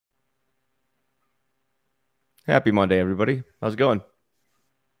Happy Monday, everybody. How's it going?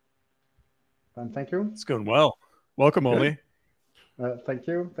 And thank you. It's going well. Welcome, Good. Ole. Thank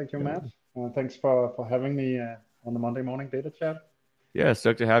you, Matt. Good. Thanks for having me on the Monday morning data chat. Yeah,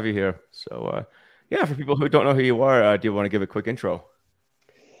 stoked to have you here. Yeah, for people who don't know who you are, do you want to give a quick intro?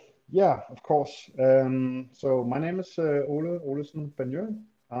 Yeah, of course. So my name is Ole Olesen-Bagneux.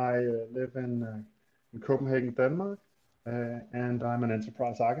 I live in Copenhagen, Denmark, and I'm an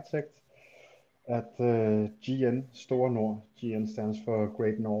enterprise architect at GN Store Nord. GN stands for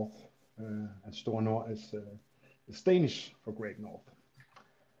Great North, and Store Nord is Danish for Great North.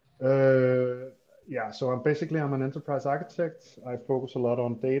 Uh, yeah, so I'm an enterprise architect. I focus a lot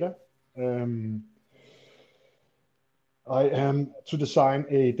on data. Um, I am to design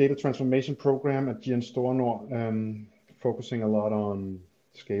a data transformation program at GN Store Nord, focusing a lot on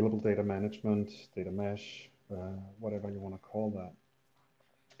scalable data management, data mesh, whatever you want to call that.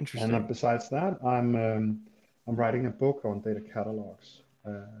 And Interesting. besides that, I'm writing a book on data catalogs.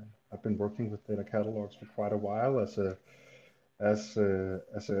 I've been working with data catalogs for quite a while as a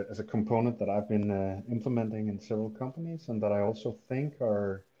component that I've been implementing in several companies, and that I also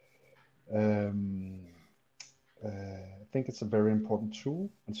um, think it's a very important tool.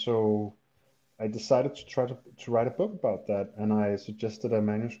 And so I decided to try to write a book about that, and I suggested a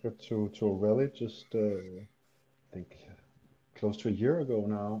manuscript to O'Reilly just I think close to a year ago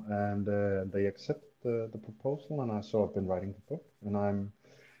now, and they accepted the proposal, and so I've been writing the book, and I'm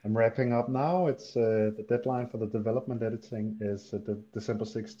wrapping up now. It's the deadline for the development editing is December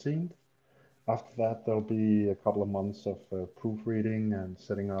 16th. After that, there'll be a couple of months of proofreading and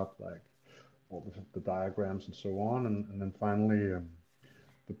setting up like all the diagrams and so on, and then finally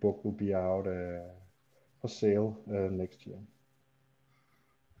the book will be out for sale next year.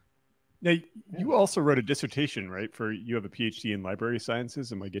 Now, Yeah. you also wrote a dissertation, right? You have a PhD in library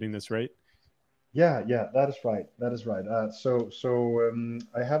sciences. Am I getting this right? Yeah, that is right. That is right. So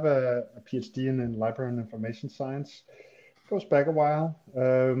I have a PhD in library and information science. It goes back a while.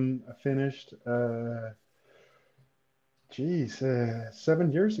 I finished,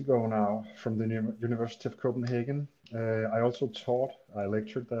 7 years ago now from the University of Copenhagen. I also taught. I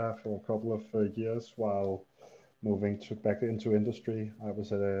lectured there for a couple of years while moving back into industry. I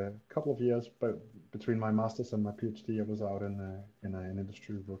was at a couple of years, but between my master's and my PhD, I was out in an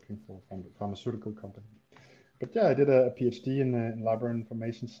industry working for a pharmaceutical company. But yeah, I did a PhD in library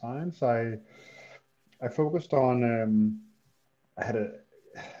information science. I focused on I had a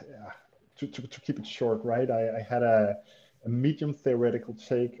yeah, to keep it short, right? I had a medium theoretical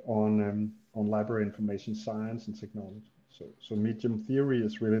take on library information science and technology. So medium theory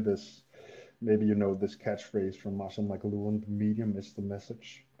is really this. Maybe you know this catchphrase from Marshall McLuhan, the medium is the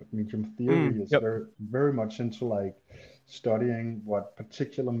message. But medium theory is Yep. very much into like studying what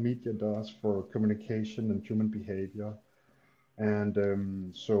particular media does for communication and human behavior.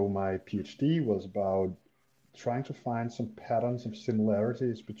 And so my PhD was about trying to find some patterns of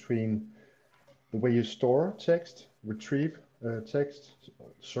similarities between the way you store text, retrieve text,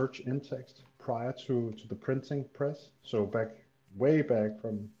 search in text prior to the printing press. So way back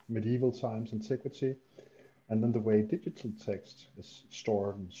from medieval times, antiquity, and then the way digital text is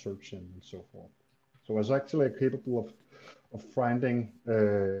stored and searched in and so forth. So I was actually capable of finding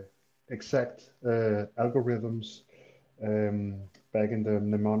exact algorithms um, back in the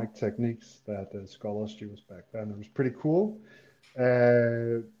mnemonic techniques that scholars used back then. It was pretty cool.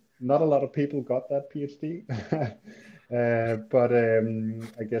 Not a lot of people got that PhD, but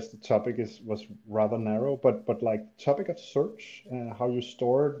I guess the topic was rather narrow. But like topic of search, how you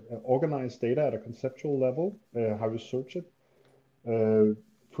store, organize data at a conceptual level, how you search it uh,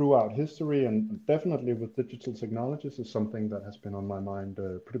 throughout history, and definitely with digital technologies is something that has been on my mind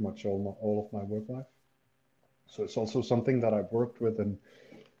pretty much all of my work life. So it's also something that I've worked with in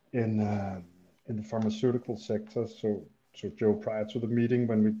the pharmaceutical sector. So Joe, prior to the meeting,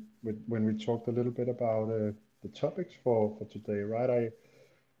 when we talked a little bit about the topics for today, right? I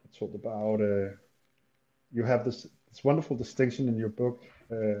talked about you have this wonderful distinction in your book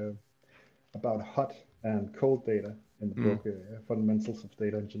about hot and cold data in the Mm. book, Fundamentals of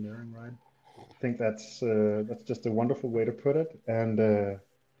Data Engineering, right? I think that's just a wonderful way to put it. And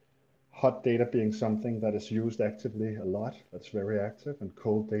hot data being something that is used actively a lot, that's very active, and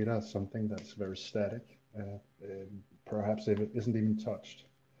cold data is something that's very static, perhaps if it isn't even touched.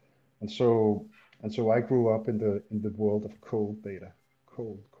 And so I grew up in the world of cold data,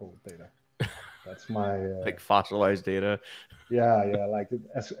 cold data. That's my Like fossilized data. yeah, like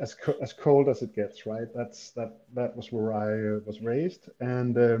as cold as it gets, right? That was where I was raised,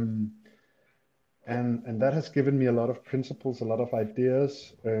 and And that has given me a lot of principles, a lot of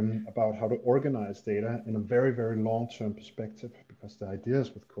ideas about how to organize data in a very, very long-term perspective. Because the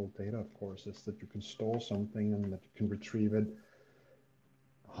ideas with cold data, of course, is that you can store something and that you can retrieve it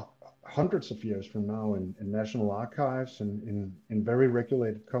hundreds of years from now in national archives and in very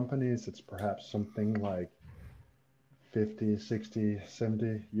regulated companies. It's perhaps something like 50, 60,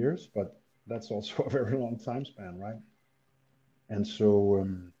 70 years, but that's also a very long time span, right? And so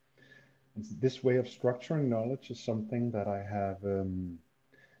this way of structuring knowledge is something that I have,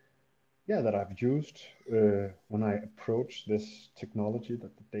 that I've used when I approach this technology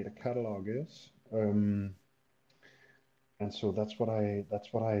that the data catalog is. And so that's what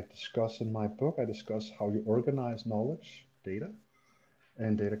I discuss in my book. I discuss how you organize knowledge, data,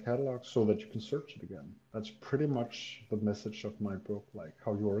 and data catalogs so that you can search it again. That's pretty much the message of my book. Like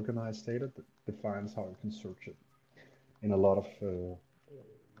how you organize data defines how you can search it in a lot of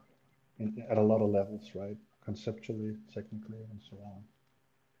at a lot of levels, right? Conceptually, technically, and so on.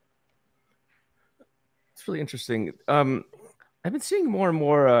 It's really interesting. I've been seeing more and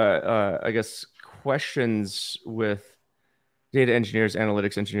more, I guess, questions with data engineers,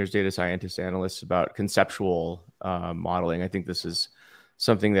 analytics engineers, data scientists, analysts about conceptual modeling. I think this is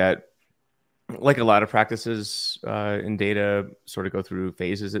something that, like a lot of practices in data, sort of go through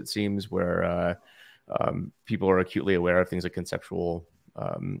phases, it seems, where people are acutely aware of things like conceptual,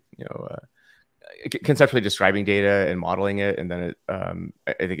 conceptually describing data and modeling it, and then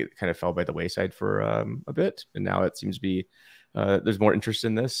I think it kind of fell by the wayside for a bit, and now it seems to be there's more interest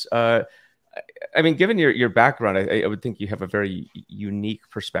in this. I mean, given your background, I would think you have a very unique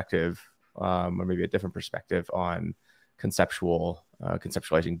perspective, or maybe a different perspective on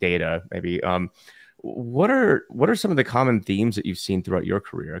conceptualizing data. Maybe what are some of the common themes that you've seen throughout your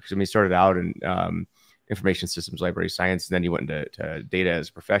career? Because I mean, you started out in information systems, library science, and then you went into data as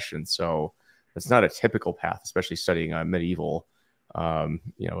a profession. So it's not a typical path, especially studying medieval,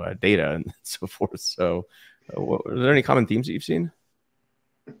 data and so forth. So, are there any common themes that you've seen?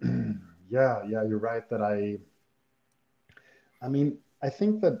 Yeah, you're right that I mean, I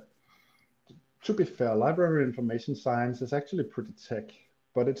think that to be fair, library information science is actually pretty tech,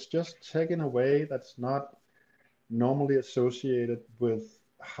 but it's just tech in a way that's not normally associated with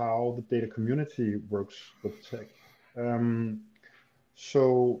how the data community works with tech. Um,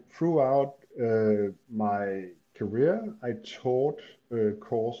 so throughout my career, I taught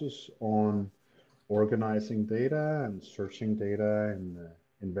courses on organizing data and searching data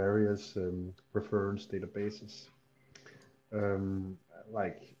in various reference databases, um,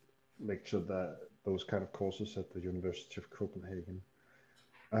 like lecture that those kind of courses at the University of Copenhagen.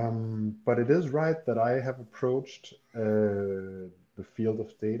 But it is right that I have approached the field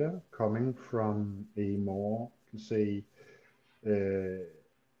of data coming from a more, you can say,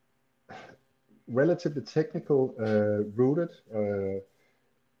 uh, relatively technical rooted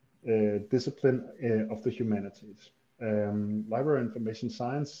discipline of the humanities. Library information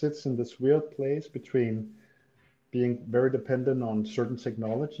science sits in this weird place between being very dependent on certain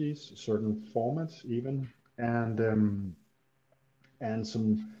technologies, certain formats even, and um, and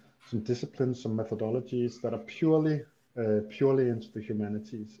some disciplines, some methodologies that are purely into the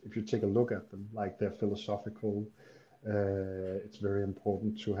humanities. If you take a look at them, like they're philosophical, it's very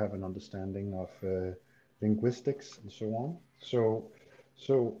important to have an understanding of linguistics and so on.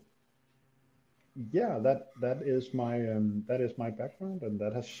 So yeah, that is my background, and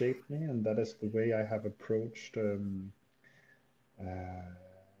that has shaped me, and that is the way I have approached uh,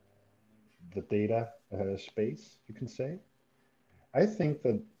 the data space, you can say. I think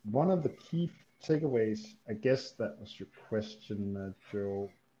that one of the key takeaways, I guess that was your question,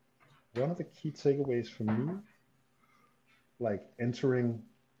 Joe. One of the key takeaways for me, like entering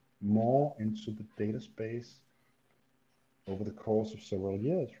more into the data space over the course of several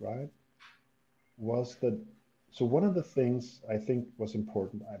years, right, was that so one of the things I think was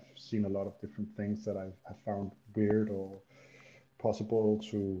important, I've seen a lot of different things that I've found weird or possible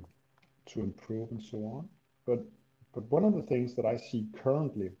to improve and so on. But one of the things that I see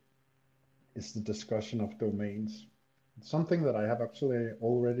currently is the discussion of domains. It's something that I have actually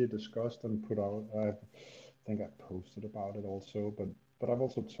already discussed and put out. I think I posted about it also, but I've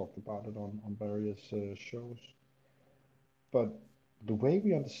also talked about it on various shows. But the way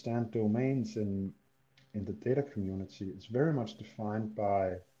we understand domains in the data community is very much defined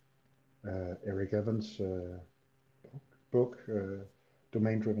by Eric Evans' book,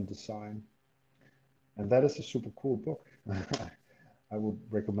 Domain-Driven Design. And that is a super cool book. I would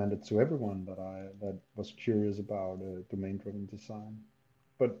recommend it to everyone that was curious about domain-driven design.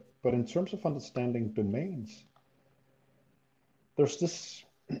 But in terms of understanding domains, there's this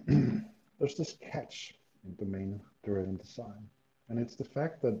there's this catch in domain-driven design, and it's the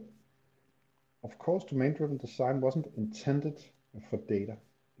fact that, of course, domain-driven design wasn't intended for data.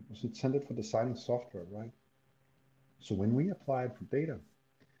 It was intended for designing software, right? So when we apply it for data,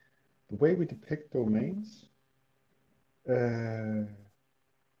 the way we depict domains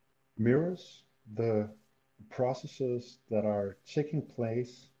mirrors the processes that are taking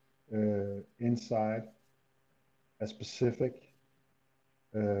place inside a specific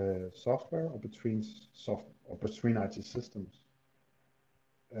software or between IT systems.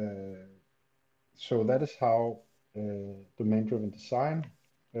 So that is how domain-driven design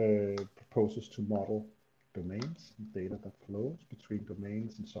proposes to model domains and data that flows between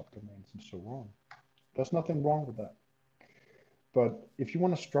domains and subdomains and so on. There's nothing wrong with that. But if you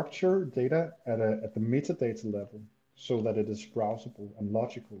want to structure data at the metadata level so that it is browsable and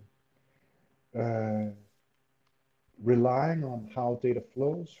logical, relying on how data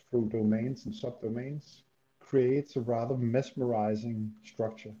flows through domains and subdomains creates a rather mesmerizing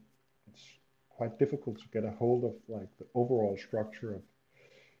structure. It's quite difficult to get a hold of like the overall structure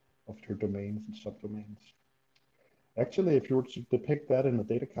of your domains and subdomains. Actually, if you were to depict that in a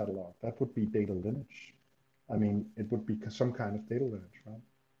data catalog, that would be data lineage. I mean, it would be some kind of data lineage, right?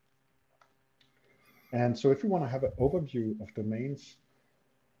 And so if you want to have an overview of domains,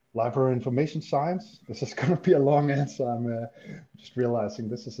 library information science, this is going to be a long answer. I'm just realizing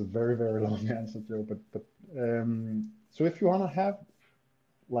this is a very, very long answer, Joe. But so if you want to have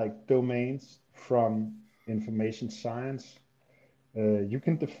like domains from information science, you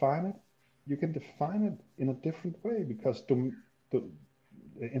can define it. You can define it in a different way because the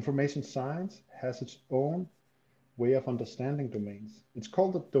information science has its own way of understanding domains. It's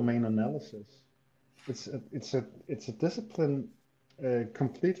called the domain analysis. It's a discipline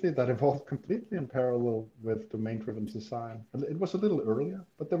completely that evolved completely in parallel with domain-driven design. It was a little earlier,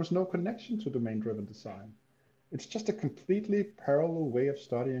 but there was no connection to domain-driven design. It's just a completely parallel way of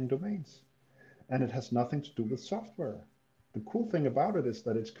studying domains, and it has nothing to do with software. The cool thing about it is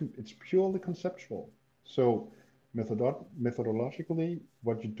that it's purely conceptual. So methodologically,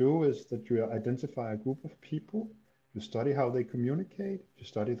 what you do is that you identify a group of people, you study how they communicate, you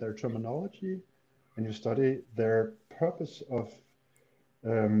study their terminology, and you study their purpose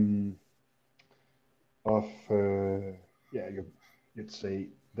you'd say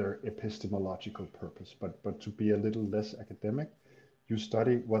their epistemological purpose, but to be a little less academic, you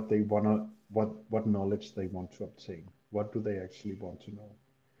study what they what knowledge they want to obtain. What do they actually want to know?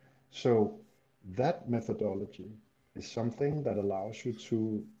 So that methodology is something that allows you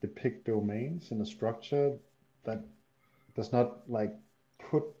to depict domains in a structure that does not like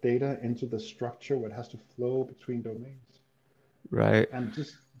put data into the structure where it has to flow between domains. Right. And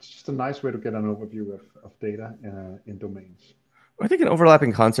just a nice way to get an overview of data in domains. I think an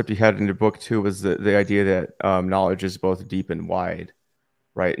overlapping concept you had in your book too was the idea that knowledge is both deep and wide,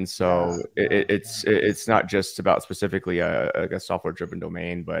 right? And so it's not just about specifically a software-driven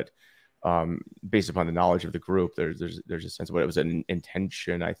domain, but based upon the knowledge of the group, there's a sense of what it was an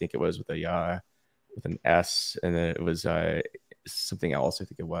intention. I think it was with an S, and then it was something else. I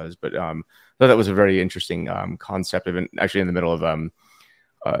think it was, but I thought that was a very interesting concept. I've been actually in the middle of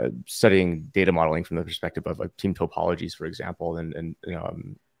studying data modeling from the perspective of like team topologies, for example, and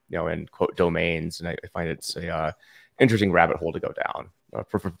quote domains, and I find it's a interesting rabbit hole to go down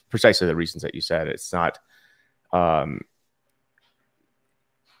for precisely the reasons that you said. It's not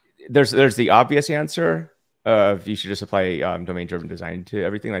there's the obvious answer of you should just apply domain-driven design to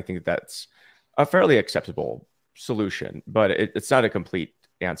everything. I think that's a fairly acceptable solution, but it's not a complete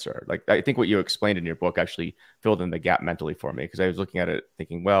answer. Like I think what you explained in your book actually filled in the gap mentally for me, because I was looking at it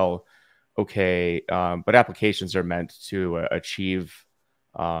thinking, well, okay, but applications are meant to achieve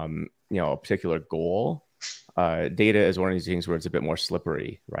a particular goal. Data is one of these things where it's a bit more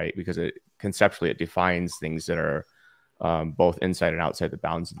slippery, right? Because conceptually it defines things that are both inside and outside the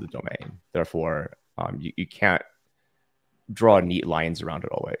bounds of the domain. Therefore, you can't draw neat lines around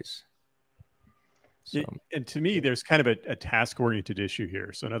it always. So. And to me, there's kind of a task-oriented issue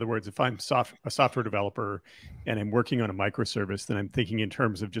here. So in other words, if I'm a software developer and I'm working on a microservice, then I'm thinking in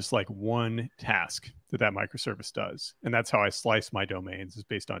terms of just like one task that microservice does. And that's how I slice my domains, is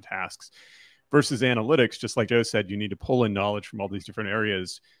based on tasks. Versus analytics, just like Joe said, you need to pull in knowledge from all these different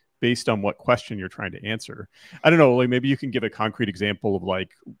areas based on what question you're trying to answer. I don't know, Ole, maybe you can give a concrete example of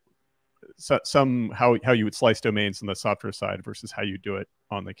like how you would slice domains on the software side versus how you do it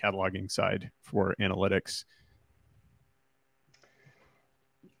on the cataloging side for analytics.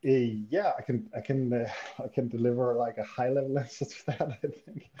 Yeah, I can deliver like a high level answer to that, I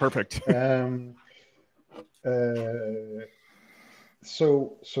think. Perfect.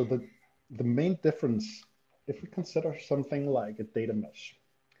 So the main difference, if we consider something like a data mesh,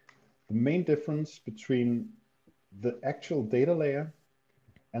 the main difference between the actual data layer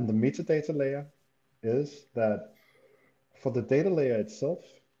and the metadata layer is that for the data layer itself,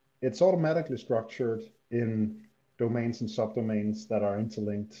 it's automatically structured in domains and subdomains that are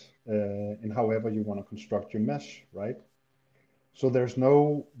interlinked in however you want to construct your mesh, right? So there's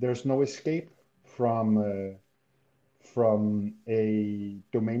no escape from a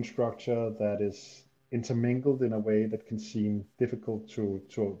domain structure that is intermingled in a way that can seem difficult to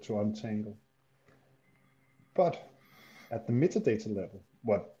untangle. But at the metadata level,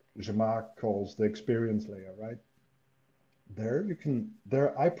 what Jean-Marc calls the experience layer, right?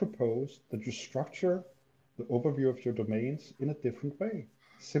 There I propose that you structure the overview of your domains in a different way.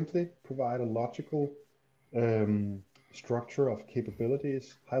 Simply provide a logical structure of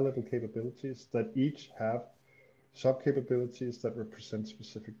capabilities, high-level capabilities that each have sub-capabilities that represent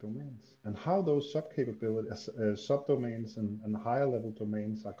specific domains. And how those sub-capabilities, subdomains and higher-level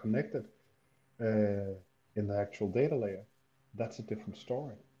domains are connected in the actual data layer, that's a different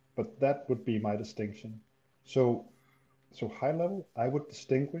story. But that would be my distinction. So high level, I would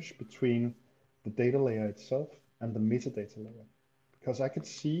distinguish between the data layer itself and the metadata layer, because I could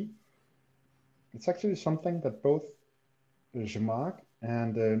see it's actually something that both Jean-Marc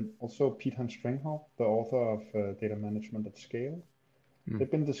and also Peter Stringhoff, the author of Data Management at Scale,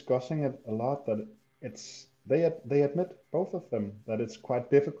 they've been discussing it a lot. That they admit, both of them, that it's quite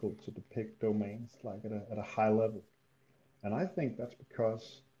difficult to depict domains like at a high level, and I think that's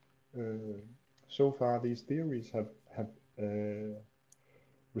because so far these theories have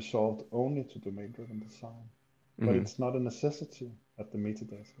resolved only to domain-driven design. But it's not a necessity at the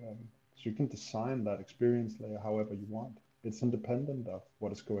metadata level. So you can design that experience layer however you want. It's independent of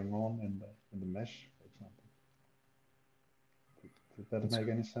what is going on in the mesh, for example. Did that make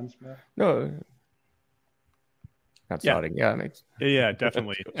any sense, Matt? No, not starting. Yeah, it makes. Yeah,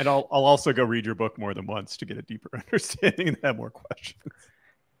 definitely. And I'll also go read your book more than once to get a deeper understanding and have more questions.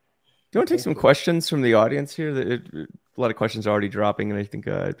 Do you want to take some questions from the audience here? A lot of questions are already dropping, and I think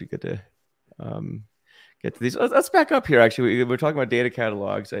it'd be good to get to these. Let's back up here. Actually, we're talking about data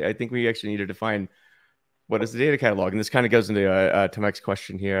catalogs. I think we actually need to define what is the data catalog, and this kind of goes into Tomek's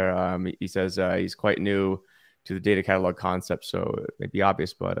question here. He says he's quite new to the data catalog concept, so it may be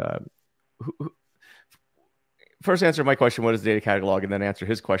obvious, but first answer my question: what is the data catalog, and then answer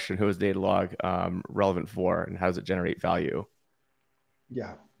his question: who is data log relevant for, and how does it generate value?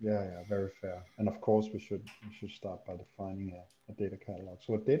 Yeah, very fair. And of course, we should start by defining a data catalog.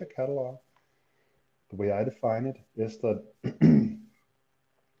 So a data catalog, the way I define it, is that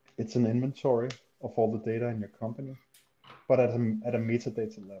it's an inventory of all the data in your company, but at a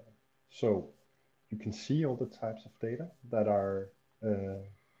metadata level. So you can see all the types of data that are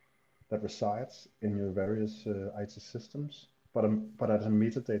that resides in your various IT systems, but at a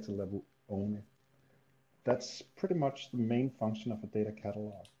metadata level only. That's pretty much the main function of a data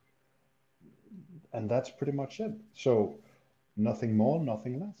catalog. And that's pretty much it. So nothing more,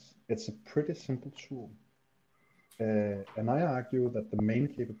 nothing less. It's a pretty simple tool. And I argue that the main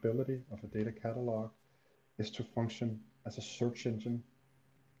capability of a data catalog is to function as a search engine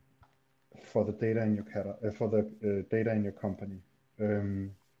for the data in your data in your company.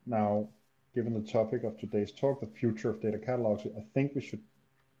 Now, given the topic of today's talk, the future of data catalogs, I think we should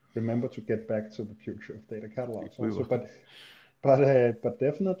remember to get back to the future of data catalogs also. But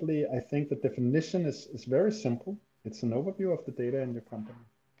definitely, I think the definition is very simple. It's an overview of the data in your company,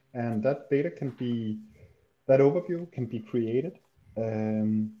 and that overview can be created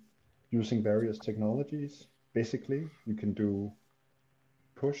using various technologies. Basically, you can do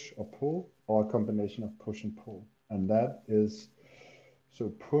push or pull, or a combination of push and pull, and that is. So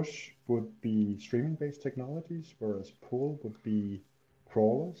push would be streaming-based technologies, whereas pull would be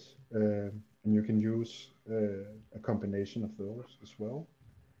crawlers, and you can use a combination of those as well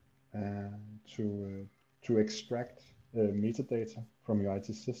to extract metadata from your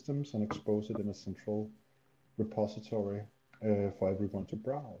IT systems and expose it in a central repository for everyone to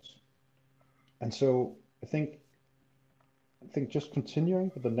browse. And so I think just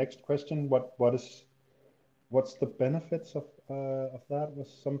continuing with the next question, what's the benefits of that? Was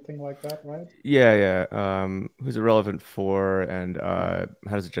something like that, right? Yeah. Who's it relevant for, and how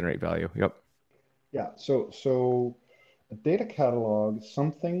does it generate value? Yep. Yeah. So a data catalog is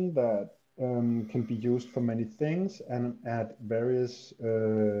something that can be used for many things and at various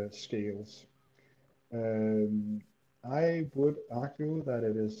scales. I would argue that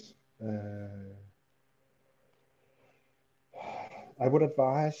it is. I would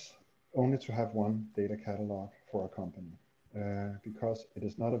advise only to have one data catalog for a company. because it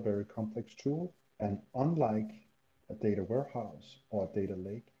is not a very complex tool. And unlike a data warehouse or a data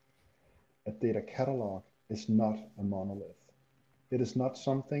lake, a data catalog is not a monolith. It is not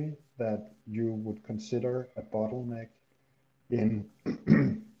something that you would consider a bottleneck in,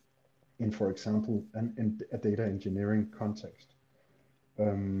 in for example, in a data engineering context.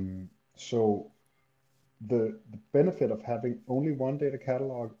 So the benefit of having only one data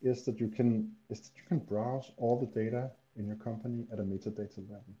catalog is that you can browse all the data in your company at a metadata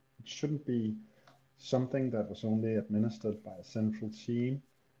level. It shouldn't be something that was only administered by a central team.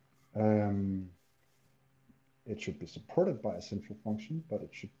 It should be supported by a central function, but it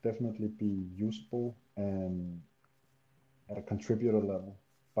should definitely be usable and at a contributor level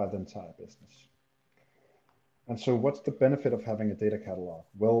by the entire business. And so what's the benefit of having a data catalog?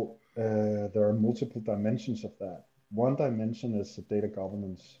 Well, there are multiple dimensions of that. One dimension is the data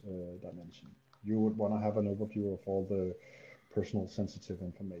governance dimension. You would want to have an overview of all the personal sensitive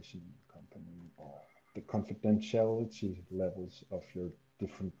information in the company, or the confidentiality levels of your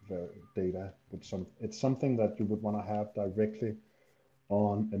different data. It's something that you would want to have directly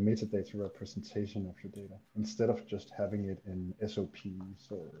on a metadata representation of your data, instead of just having it in SOPs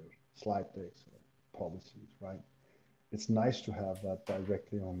or slide decks or policies, right? It's nice to have that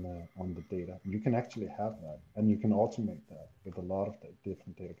directly on the data. You can actually have that, and you can automate that with a lot of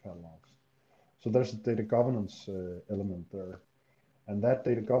different data catalogs. So there's a data governance element there, and that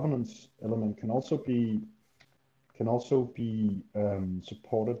data governance element can also be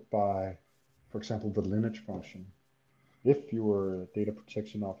supported by, for example, the lineage function. If you were a data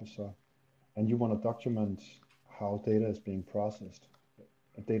protection officer and you want to document how data is being processed,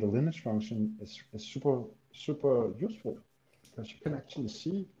 a data lineage function is super useful, because you can actually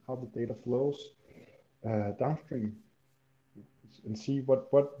see how the data flows downstream, and see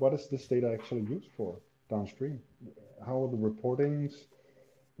what is this data actually used for downstream. How are the reportings,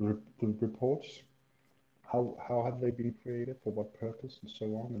 the reports, how have they been created, for what purpose, and so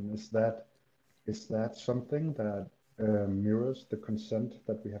on. And is that something that mirrors the consent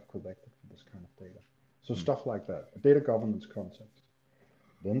that we have collected for this kind of data? So stuff like that, a data governance context.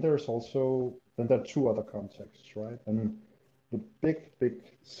 Then there are two other contexts, right? And the big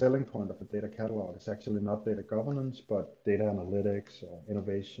selling point of a data catalog is actually not data governance, but data analytics or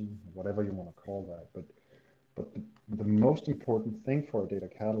innovation, whatever you want to call that. But the most important thing for a data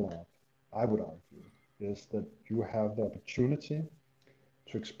catalog, I would argue, is that you have the opportunity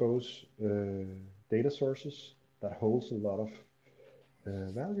to expose data sources that holds a lot of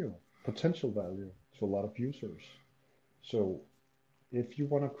value, potential value to a lot of users. So if you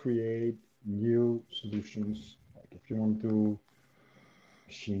want to create new solutions, like if you want to do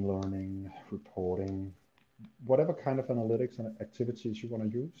machine learning, reporting, whatever kind of analytics and activities you want to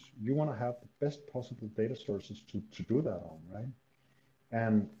use, you want to have the best possible data sources to do that on, right?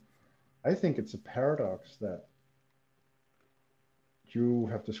 And I think it's a paradox that you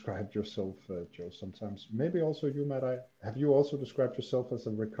have described yourself, Joe, sometimes. Maybe also you, Matt, have you also described yourself as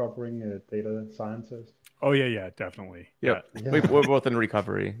a recovering data scientist? Oh yeah, definitely. Yep. Yeah. We're both in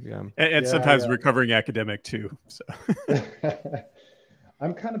recovery. Yeah. And sometimes recovering academic too. So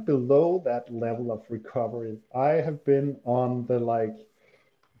I'm kind of below that level of recovery. I have been on the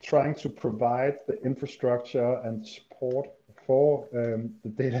trying to provide the infrastructure and support for the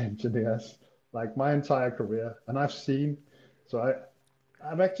data engineers like my entire career, and I've seen. So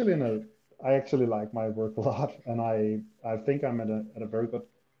I'm actually I actually like my work a lot, and I think I'm at a very good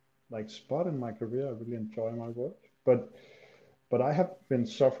spot in my career. I really enjoy my work, but I have been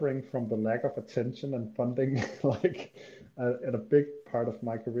suffering from the lack of attention and funding at a big part of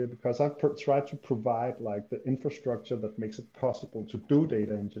my career, because I've tried to provide the infrastructure that makes it possible to do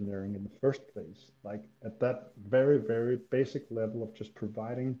data engineering in the first place, at that very, very basic level of just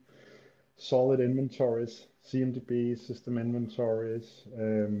providing solid inventories, CMDB, system inventories,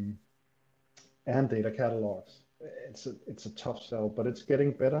 and data catalogs. It's a tough sell, but it's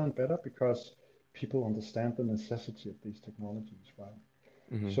getting better and better because people understand the necessity of these technologies, right?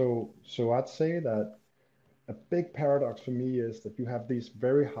 Mm-hmm. So I'd say that a big paradox for me is that you have these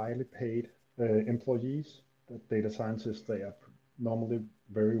very highly paid employees, the data scientists. They are normally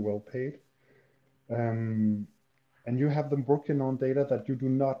very well paid, and you have them working on data that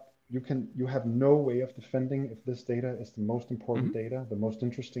you have no way of defending if this data is the most important data, the most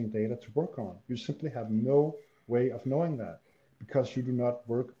interesting data to work on. You simply have no way of knowing that, because you do not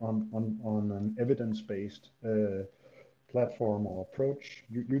work on an evidence-based platform or approach.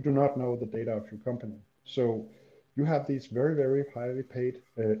 You do not know the data of your company. So you have these very, very highly paid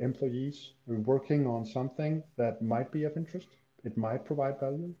employees working on something that might be of interest. It might provide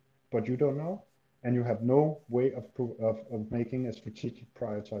value, but you don't know. and you have no way of making a strategic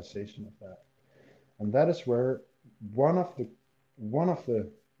prioritization of that. And that is where one of the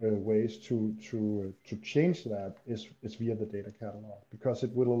ways to change that is via the data catalog, because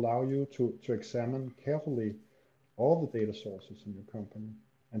it will allow you to examine carefully all the data sources in your company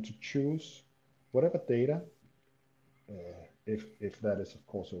and to choose whatever data, if that is of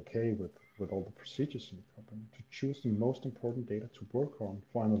course okay with all the procedures in the company, to choose the most important data to work on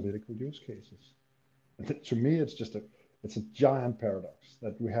for analytical use cases. And to me, it's a giant paradox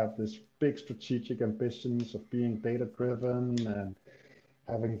that we have this big strategic ambitions of being data driven and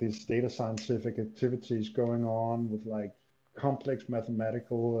having these data scientific activities going on with like complex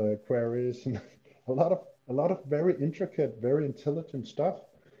mathematical queries and a lot of very intricate, very intelligent stuff.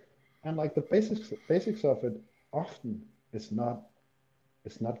 And like the basics of it often is not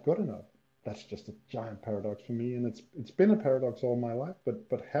good enough. That's just a giant paradox for me, and it's been a paradox all my life.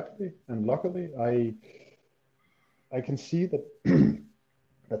 But happily and luckily, I can see that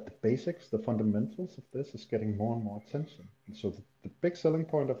that the basics, the fundamentals of this is getting more and more attention. And so the big selling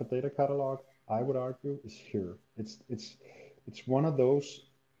point of a data catalog, I would argue, is here. It's one of those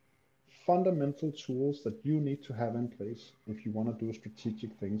fundamental tools that you need to have in place if you want to do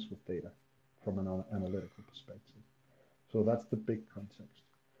strategic things with data from an analytical perspective. So that's the big context.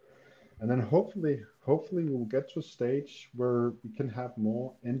 And then hopefully we'll get to a stage where we can have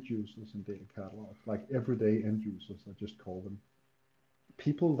more end users in data catalogs, like everyday end users, I just call them.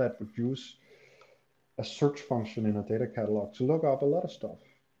 People that would use a search function in a data catalog to look up a lot of stuff,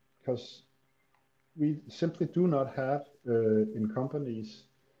 because we simply do not have in companies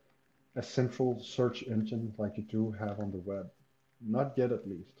a central search engine like you do have on the web. Not yet, at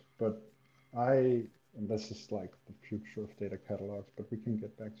least. But and this is like the future of data catalogs, but we can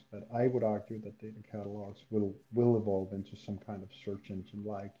get back to that. I would argue that data catalogs will evolve into some kind of search engine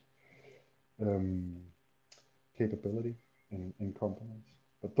like capability in companies.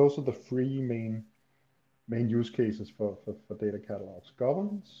 But those are the three main use cases for data catalogs: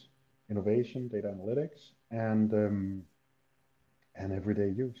 governance, innovation, data analytics, and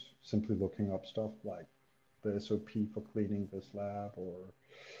everyday use. Simply looking up stuff like the SOP for cleaning this lab, or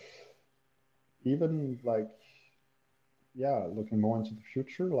even like, yeah, looking more into the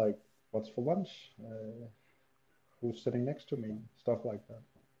future, like what's for lunch, who's sitting next to me, stuff like that.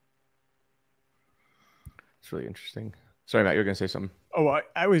 It's really interesting. Sorry, Matt, you're going to say something. Oh,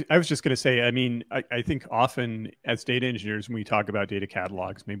 I was just going to say, I mean, I think often as data engineers, when we talk about data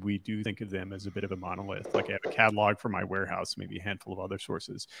catalogs, maybe we do think of them as a bit of a monolith. Like I have a catalog for my warehouse, maybe a handful of other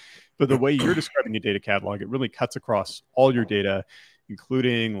sources. But the way you're describing a data catalog, it really cuts across all your data,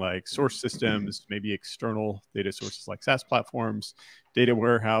 including like source systems, maybe external data sources like SaaS platforms, data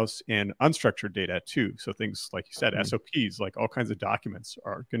warehouse, and unstructured data too. So things like you said, SOPs, like all kinds of documents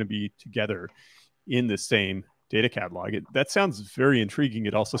are going to be together in the same data catalog. That sounds very intriguing.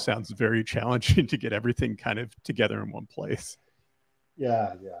 It also sounds very challenging to get everything kind of together in one place.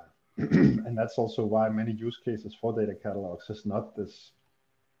 Yeah. And that's also why many use cases for data catalogs is not this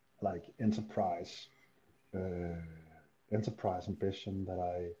like enterprise ambition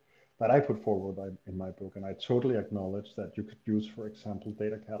that I put forward in my book. And I totally acknowledge that you could use, for example,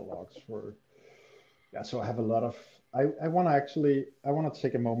 data catalogs for, yeah. So I have a lot of, I want to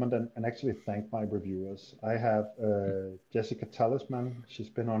take a moment and actually thank my reviewers. I have Jessica Talisman. She's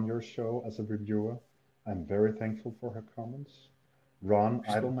been on your show as a reviewer. I'm very thankful for her comments. Ron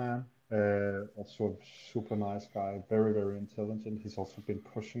Idleman, also a super nice guy, very, very intelligent. He's also been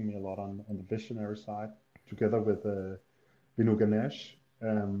pushing me a lot on the visionary side, together with Vinu Ganesh.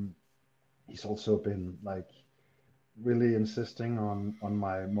 He's also been like really insisting on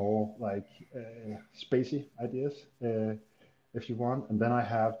my more like spacey ideas, if you want. And then I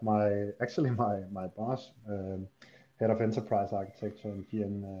have my boss, head of enterprise architecture in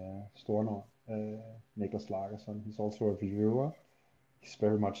GN Stornor, Niklas Lagerson. He's also a reviewer. He's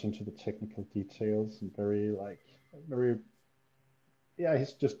very much into the technical details and very, yeah,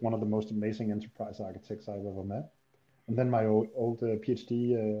 he's just one of the most amazing enterprise architects I've ever met. And then my old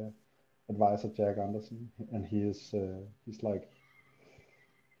PhD advisor, Jack Anderson, and he's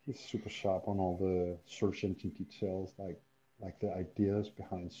super sharp on all the search engine details, like the ideas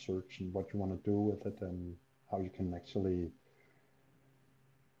behind search and what you want to do with it and how you can actually,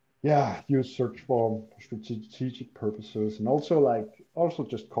 yeah, use search for strategic purposes, and also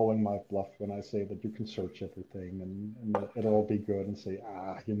just calling my bluff when I say that you can search everything and it'll all be good, and say,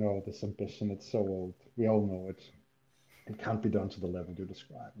 this ambition, it's so old. We all know it. It can't be done to the level you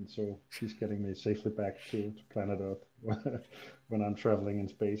describe. And so she's getting me safely back to planet Earth when I'm traveling in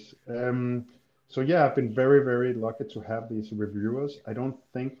space. so yeah, I've been very, very lucky to have these reviewers. I don't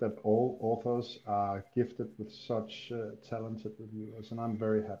think that all authors are gifted with such talented reviewers, and I'm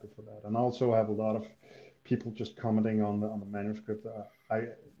very happy for that. And I also have a lot of people just commenting on the manuscript.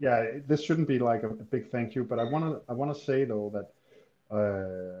 Yeah, this shouldn't be like a big thank you, but I wanna say though that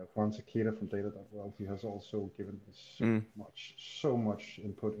Juan Sequeira from Data.Well, he has also given me so much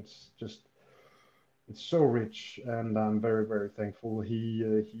input. It's so rich, and I'm very, very thankful. He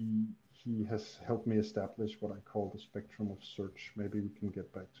has helped me establish what I call the spectrum of search. Maybe we can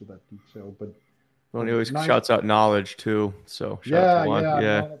get back to that detail, Well, he always nice. shouts out knowledge too. So shout out Yeah, to Juan. yeah,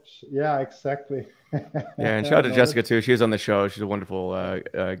 Yeah. knowledge. Yeah, exactly. Yeah, and shout out to Knowledge. Jessica too. She was on the show. She's a wonderful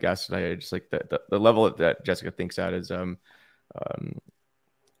guest, and I just like the level that Jessica thinks at is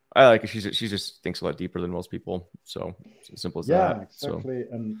I like it. She just thinks a lot deeper than most people. So it's as simple as Yeah, that. exactly.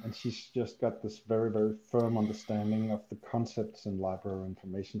 And she's just got this very, very firm understanding of the concepts in library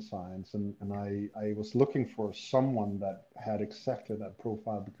information science. And I was looking for someone that had exactly that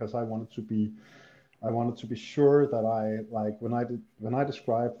profile because I wanted to be sure that I like when I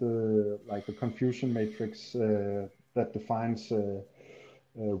describe the confusion matrix that defines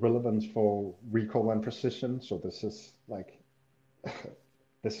relevance for recall and precision. So this is like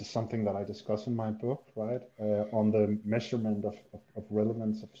this is something that I discuss in my book, right? On the measurement of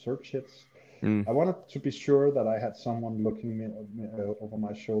relevance of search hits. I wanted to be sure that I had someone looking me over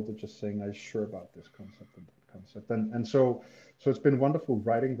my shoulder, just saying, "Are you sure about this concept and that concept?" And so it's been wonderful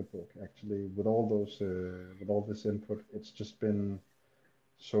writing the book actually with all those with all this input. It's just been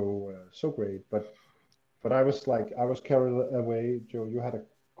so great. But I was carried away, Joe. You had a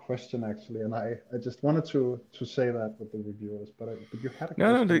question actually, and I just wanted to say that with the reviewers. But you had a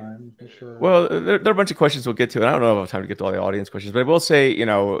question. I'm not sure. Well, there are a bunch of questions we'll get to. And I don't know if I have time to get to all the audience questions, but I will say,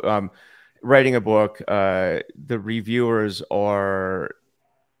 writing a book, the reviewers are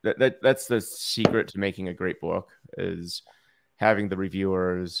that's the secret to making a great book is having the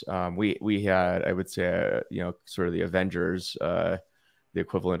reviewers. We had, I would say, sort of the Avengers, the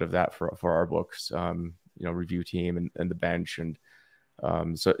equivalent of that for our books, review team and the bench. And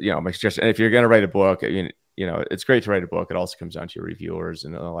so, my suggestion, if you're going to write a book, I mean, it's great to write a book. It also comes down to your reviewers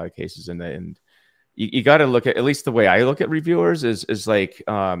in a lot of cases. And you got to look at least the way I look at reviewers is like,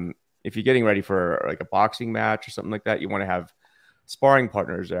 if you're getting ready for like a boxing match or something like that, you want to have sparring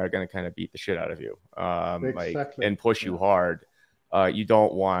partners that are going to kind of beat the shit out of you, Exactly. and push you hard. You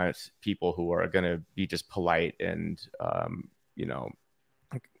don't want people who are going to be just polite and,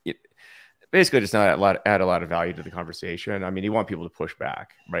 basically just not add a lot of value to the conversation. I mean, you want people to push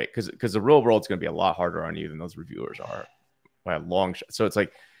back, right? Because the real world's going to be a lot harder on you than those reviewers are by a long shot. So it's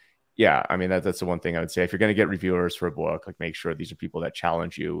like, yeah, I mean, that's the one thing I would say. If you're going to get reviewers for a book, like make sure these are people that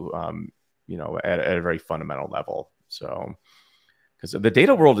challenge you, at a very fundamental level. So, because the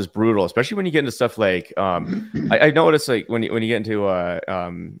data world is brutal, especially when you get into stuff like, I noticed like when you get into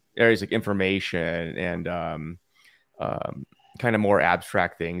areas like information and kind of more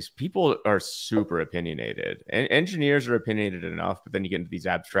abstract things, people are super opinionated, and engineers are opinionated enough, but then you get into these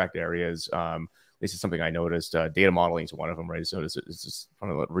abstract areas. This is something I noticed. Data modeling is one of them, right? So it's just one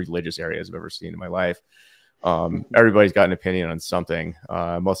of the religious areas I've ever seen in my life. Everybody's got an opinion on something.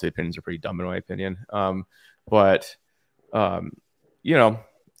 Most of the opinions are pretty dumb in my opinion. But it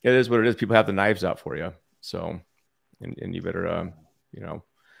is what it is. People have the knives out for you. So, and you better,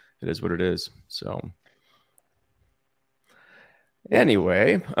 it is what it is. So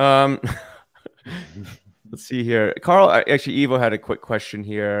anyway, let's see here. Carl, actually, Evo had a quick question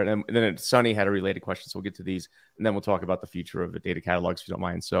here, and then Sunny had a related question. So we'll get to these, and then we'll talk about the future of the data catalogs, if you don't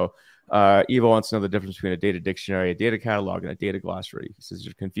mind. So Evo wants to know the difference between a data dictionary, a data catalog, and a data glossary. He says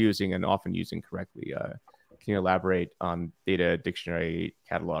they're confusing and often used incorrectly. Can you elaborate on data dictionary,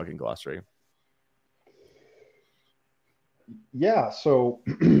 catalog, and glossary? Yeah. So.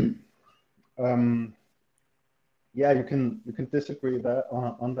 Yeah, you can disagree that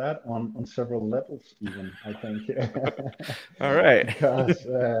on several levels even, I think. All right.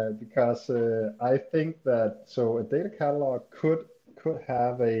 because I think that so a data catalog could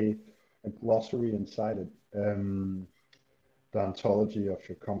have a glossary inside it, the ontology of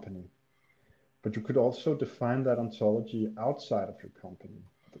your company. But you could also define that ontology outside of your company,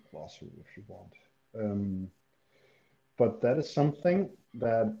 the glossary, if you want. But that is something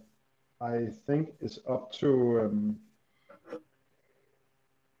that I think is up to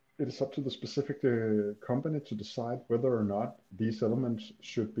it is up to the specific company to decide whether or not these elements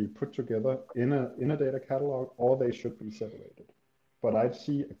should be put together in a data catalog or they should be separated. But I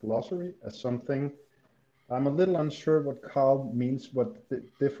see a glossary as something. I'm a little unsure what Carl means, what the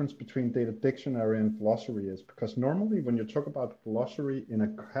difference between data dictionary and glossary is, because normally when you talk about glossary in a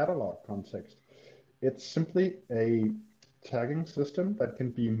catalog context, it's simply a tagging system that can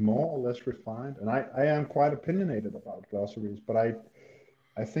be more or less refined. And I am quite opinionated about glossaries, but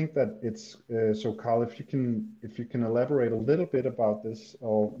I think that it's so Carl, if you can elaborate a little bit about this,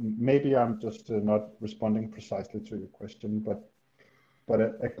 or maybe I'm just not responding precisely to your question, but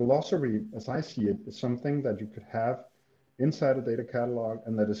a glossary, as I see it, is something that you could have inside a data catalog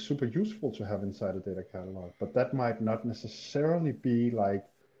and that is super useful to have inside a data catalog, but that might not necessarily be like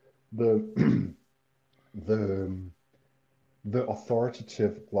the the the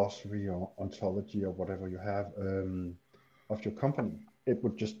authoritative glossary or ontology or whatever you have of your company. It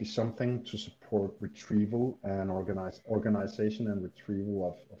would just be something to support retrieval and organization and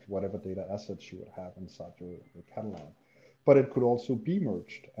retrieval of whatever data assets you would have inside your catalog. But it could also be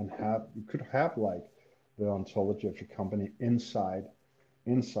merged and you could have like the ontology of your company inside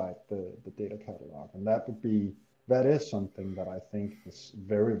the data catalog. And that is something that I think is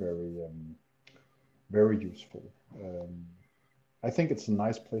very useful. I think it's a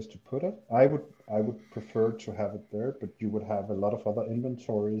nice place to put it. I would prefer to have it there, but you would have a lot of other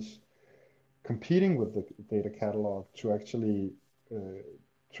inventories competing with the data catalog to actually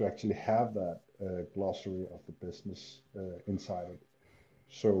have that glossary of the business inside it.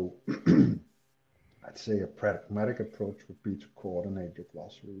 So I'd say a pragmatic approach would be to coordinate your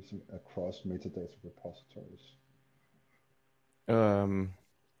glossaries across metadata repositories.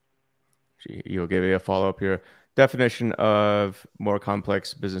 You'll give me a follow-up here. Definition of more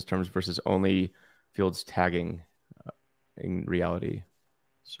complex business terms versus only fields tagging in reality.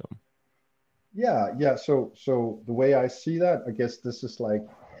 So yeah. So the way I see that, I guess this is like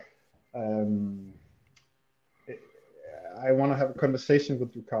um, I want to have a conversation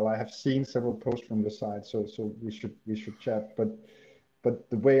with you, Carl. I have seen several posts from your side, so we should chat. But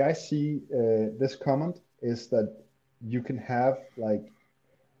the way I see this comment is that you can have like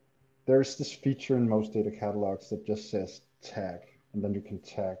there's this feature in most data catalogs that just says tag, and then you can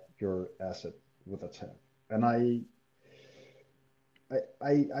tag your asset with a tag. And I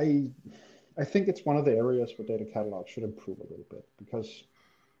I I, I think it's one of the areas where data catalogs should improve a little bit because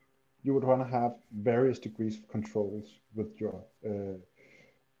you would want to have various degrees of controls with your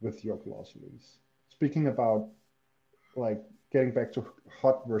glossaries. Speaking about like getting back to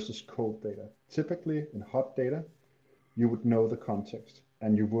hot versus cold data, typically in hot data, you would know the context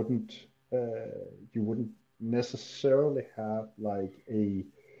and you wouldn't necessarily have like a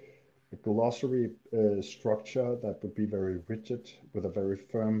glossary structure that would be very rigid with a very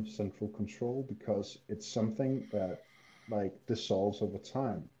firm central control because it's something that like dissolves over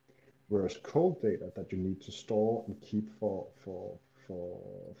time. Whereas cold data that you need to store and keep for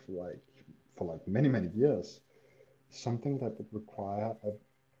like many years, something that would require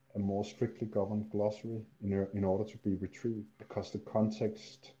a more strictly governed glossary in order to be retrieved because the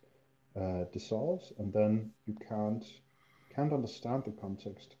context dissolves and then you can't understand the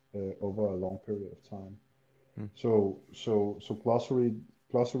context over a long period of time. So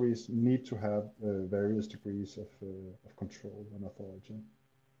glossaries need to have various degrees of control and authority.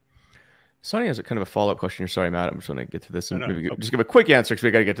 Sonny has a kind of a follow-up question here. Sorry, Matt. I'm just going to get to this and maybe Okay. just give a quick answer because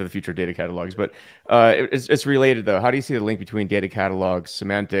we got to get to the future data catalogs. But it's related though. How do you see the link between data catalogs,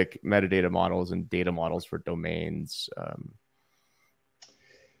 semantic metadata models, and data models for domains?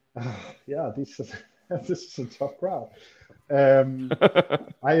 Yeah, this is a tough crowd. I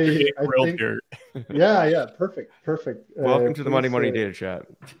think yeah, perfect. Welcome to the Monday Please, Morning Data Chat.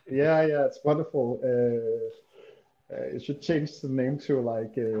 yeah, it's wonderful. It should change the name to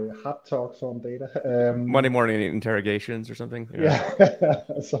like hot talks on data. Monday morning interrogations or something. Yeah,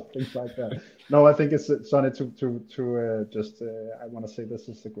 something like that. No, I think it's Sonny to just I want to say this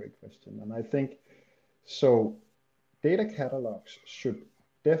is a great question, and I think so. Data catalogs should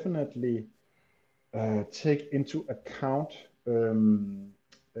definitely take into account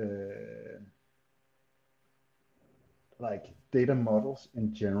like data models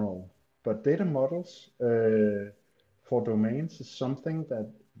in general. But data models for domains is something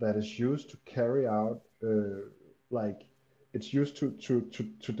that is used to carry out like it's used to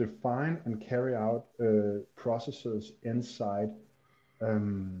define and carry out processes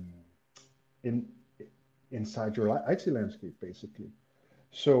um, in inside your IT landscape, basically.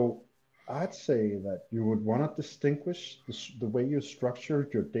 So I'd say that you would want to distinguish the way you structure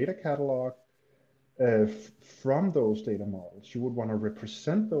your data catalog from those data models. You would want to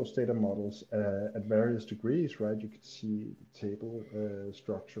represent those data models at various degrees, right? You could see the table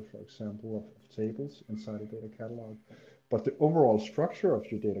structure, for example, of tables inside a data catalog. But the overall structure of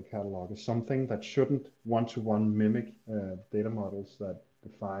your data catalog is something that shouldn't one-to-one mimic data models that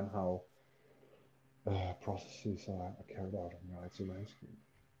define how processes are carried out in your IT landscape.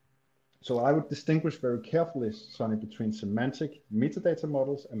 So I would distinguish very carefully, Sonny, between semantic metadata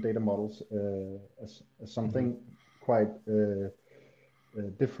models and data models as something quite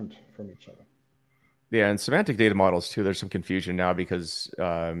different from each other. Yeah, and semantic data models too. There's some confusion now because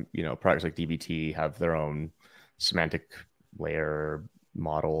products like DBT have their own semantic layer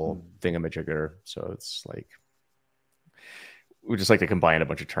model thingamajigger. So it's like we just like to combine a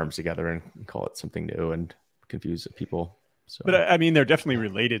bunch of terms together and call it something new and confuse people. So, but I mean, they're definitely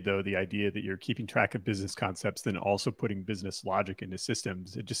related, though. The idea that you're keeping track of business concepts, then also putting business logic into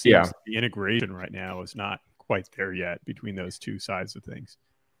systems. It just seems the integration right now is not quite there yet between those two sides of things.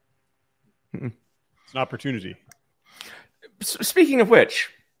 It's an opportunity. Speaking of which,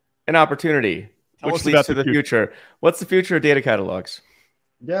 an opportunity which leads to the future. What's the future of data catalogs?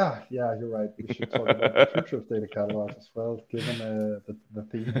 Yeah, you're right. We should talk about the future of data catalogs as well, given the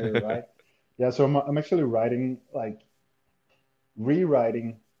theme here, right? Yeah, so I'm actually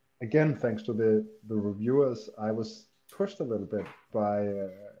rewriting again, thanks to the reviewers. I was pushed a little bit by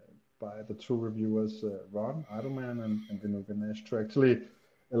the two reviewers, Ron Eidelman and Vinu Ganesh, to actually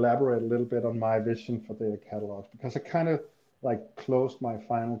elaborate a little bit on my vision for data catalogs, because I kind of like closed my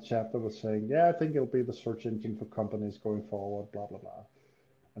final chapter with saying, yeah, I think it'll be the search engine for companies going forward, blah blah blah.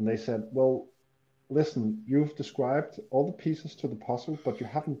 And they said, well, listen, you've described all the pieces to the puzzle, but you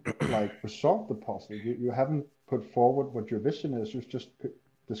haven't like resolved the puzzle. You haven't put forward what your vision is. You've just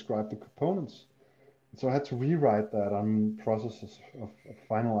described the components. So I had to rewrite that. I'm in the process of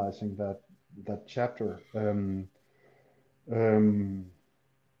finalizing that chapter,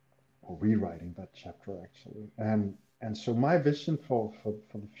 or rewriting that chapter actually. And so my vision for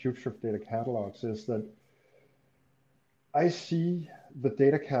the future of data catalogs is that I see the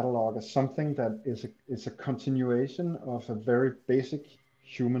data catalog as something that is a continuation of a very basic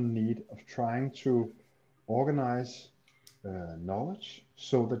human need of trying to organize knowledge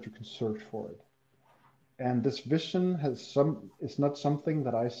so that you can search for it. And this vision is not something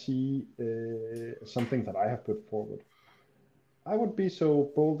that I see something that I have put forward. I would be so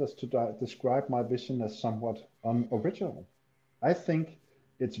bold as to describe my vision as somewhat unoriginal. I think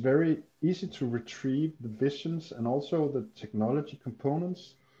it's very easy to retrieve the visions and also the technology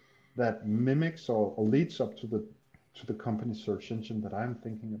components that mimics or leads up to the company search engine that I'm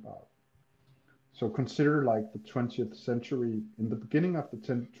thinking about. So consider like the 20th century. In the beginning of the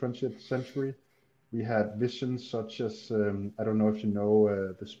 20th century, we had visions such as, I don't know if you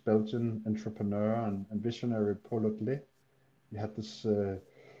know this Belgian entrepreneur and visionary Paul Otlet. He had this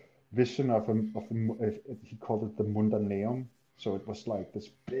vision he called it the Mundaneum. So it was like this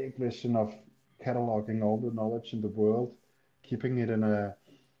big vision of cataloging all the knowledge in the world, keeping it in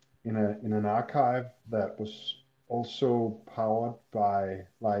an archive that was also powered by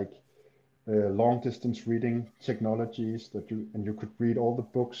like long distance reading technologies you could read all the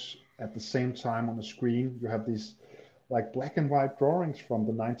books at the same time on the screen. You have these like black and white drawings from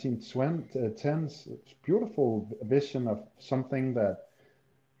the 1910s. It's beautiful vision of something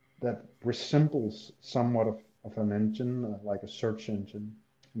that resembles somewhat of an engine, like a search engine.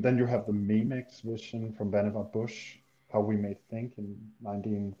 And then you have the Memex vision from Vannevar Bush, how we may think in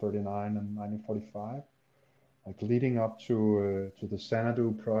 1939 and 1945, like leading up to the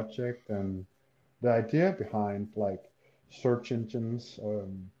Xanadu project and the idea behind like search engines,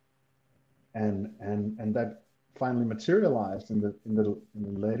 and that finally materialized in the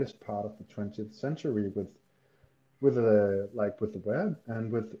latest part of the 20th century with the web,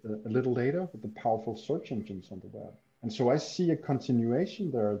 and with a little later with the powerful search engines on the web. And so I see a continuation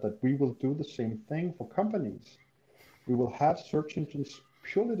there, that we will do the same thing for companies. We will have search engines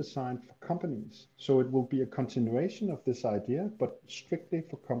purely designed for companies. So it will be a continuation of this idea, but strictly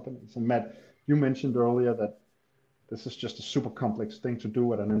for companies. And Matt, you mentioned earlier that this is just a super complex thing to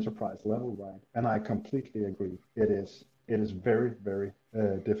do at an enterprise level, right? And I completely agree. It is. It is very, very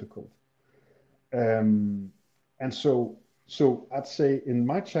difficult. And so I'd say in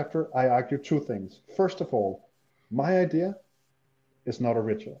my chapter, I argue two things. First of all, my idea is not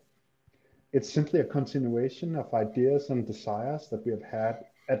original. It's simply a continuation of ideas and desires that we have had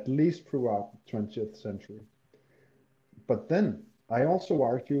at least throughout the 20th century. But then I also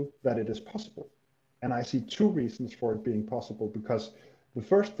argue that it is possible. And I see two reasons for it being possible, because the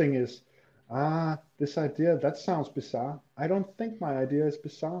first thing is, this idea, that sounds bizarre. I don't think my idea is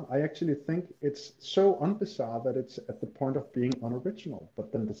bizarre. I actually think it's so unbizarre that it's at the point of being unoriginal.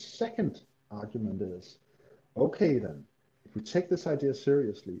 But then the second argument is, okay, then, if we take this idea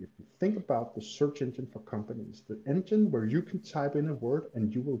seriously, if we think about the search engine for companies, the engine where you can type in a word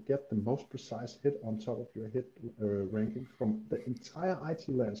and you will get the most precise hit on top of your hit ranking from the entire IT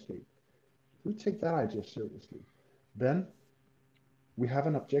landscape, if we take that idea seriously, then we have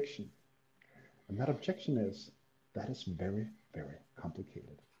an objection. And that objection is, that is very, very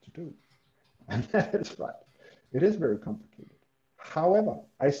complicated to do. And that is right. It is very complicated. However,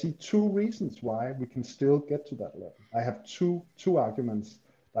 I see two reasons why we can still get to that level. I have two arguments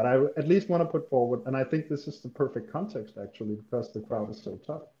that I at least want to put forward, and I think this is the perfect context actually, because the crowd is so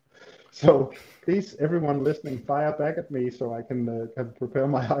tough. So please, everyone listening, fire back at me so I can prepare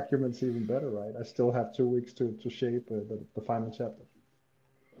my arguments even better, right? I still have 2 weeks to shape the final chapter.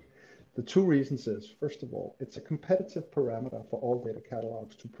 The two reasons is, first of all, it's a competitive parameter for all data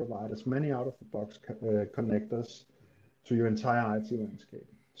catalogs to provide as many out-of-the-box connectors to your entire IT landscape.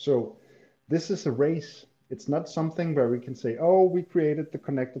 So this is a race. It's not something where we can say, oh, we created the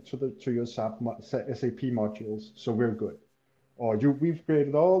connector to your SAP modules, so we're good. Or we've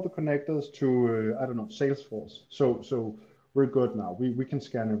created all the connectors to, I don't know, Salesforce, so we're good now. We can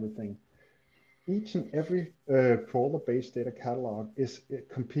scan everything. Each and every crawler-based data catalog is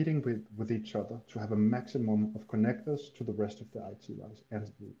competing with each other to have a maximum of connectors to the rest of the IT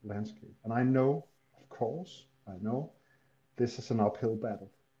landscape. And I know, of course, this is an uphill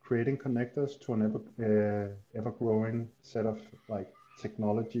battle. Creating connectors to an ever-growing set of like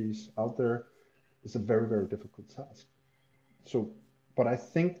technologies out there is a very, very difficult task. So, but I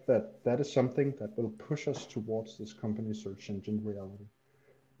think that is something that will push us towards this company search engine reality.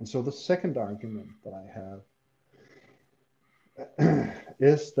 And so the second argument that I have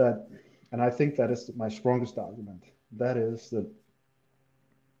is that, and I think that is my strongest argument, that is that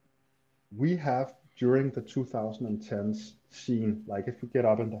we have during the 2010s seen, like if we get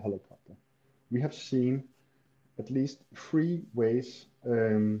up in the helicopter, we have seen at least 3 ways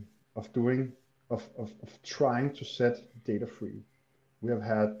of trying to set data free. We have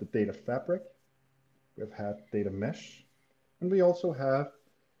had the data fabric, we have had data mesh, and we also have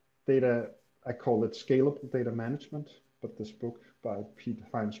data, I call it scalable data management, but this book by Pete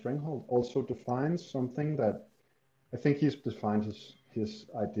Hine-Strenghold also defines something that I think he's defined his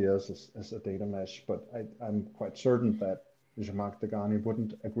ideas as a data mesh, but I'm quite certain that Jean-Marc Degani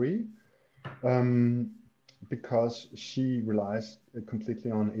wouldn't agree because she relies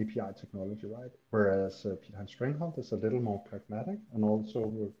completely on API technology, right? Whereas Pete Hine-Strenghold is a little more pragmatic and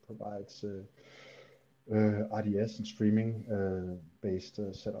also provides RDS and streaming based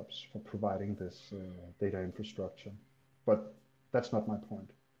setups for providing this data infrastructure. But that's not my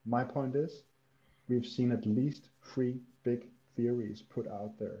point. My point is we've seen at least 3 big theories put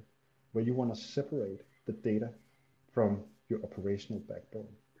out there where you want to separate the data from your operational backbone.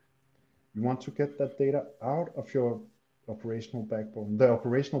 You want to get that data out of your operational backbone. The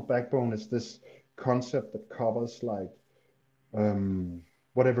operational backbone is this concept that covers like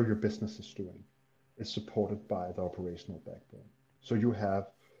whatever your business is doing is supported by the operational backbone. So you have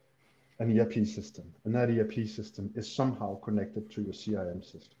an ERP system, and that ERP system is somehow connected to your CRM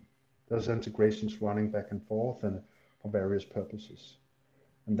system. There's integrations running back and forth and for various purposes.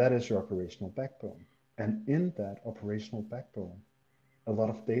 And that is your operational backbone. And in that operational backbone, a lot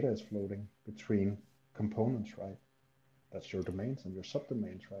of data is floating between components, right? That's your domains and your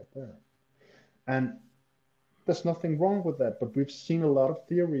subdomains right there. And there's nothing wrong with that, but we've seen a lot of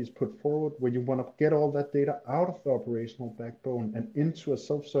theories put forward where you want to get all that data out of the operational backbone and into a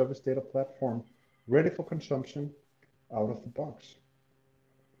self-service data platform ready for consumption out of the box.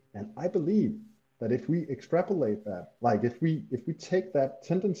 And I believe that if we extrapolate that, like if we take that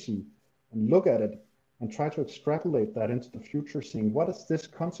tendency and look at it and try to extrapolate that into the future, seeing what is this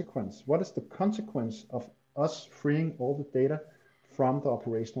consequence? What is the consequence of us freeing all the data from the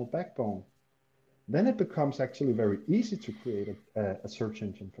operational backbone? Then it becomes actually very easy to create a search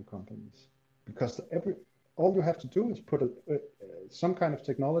engine for companies, because all you have to do is put some kind of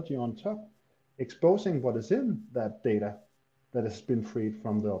technology on top, exposing what is in that data that has been freed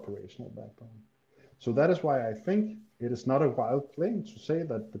from the operational backbone. So that is why I think it is not a wild claim to say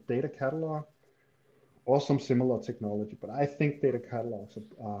that the data catalog or some similar technology, but I think data catalogs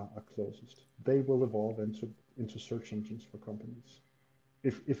are closest. They will evolve into search engines for companies.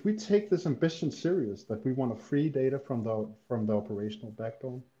 If we take this ambition serious, that we want to free data from the operational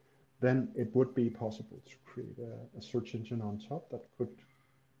backbone, then it would be possible to create a search engine on top that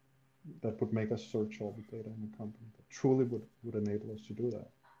would make us search all the data in the company. That truly would enable us to do that.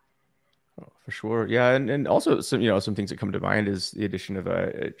 Oh, for sure, yeah, and also some things that come to mind is the addition of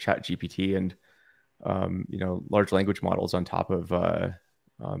a Chat GPT and large language models on top of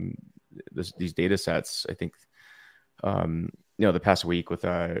these data sets. I think the past week with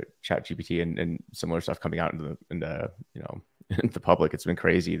Chat GPT and similar stuff coming out in the public, it's been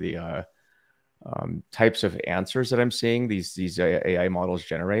crazy. The types of answers that I'm seeing these AI models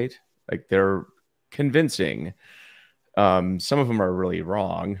generate, like they're convincing. Some of them are really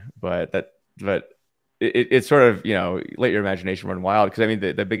wrong, but but it's sort of, let your imagination run wild. Because I mean,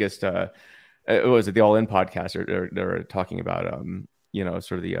 the biggest, it was the All In podcast, they're talking about,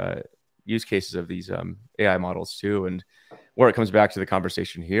 sort of the use cases of these AI models too. And where it comes back to the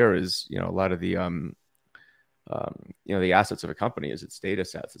conversation here is, a lot of the, the assets of a company is its data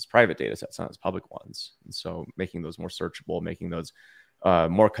sets, its private data sets, not its public ones. And so making those more searchable, making those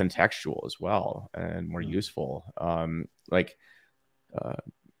more contextual as well and more useful.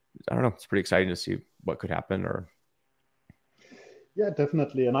 I don't know. It's pretty exciting to see what could happen. Or yeah,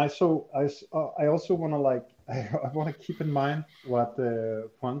 definitely. And I also want to I want to keep in mind what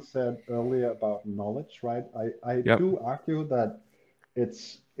Juan said earlier about knowledge, right? I Yep. do argue that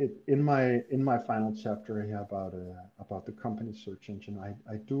it's in my final chapter here about the company search engine. I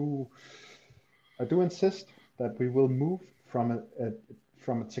do insist that we will move from a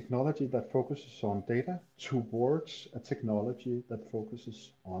technology that focuses on data towards a technology that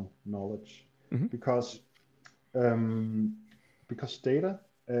focuses on knowledge, Mhm. because data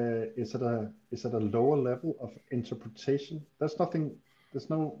is at a lower level of interpretation. There's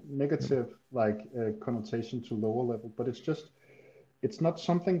no negative connotation to lower level, but it's not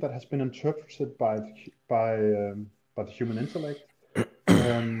something that has been interpreted by the human intellect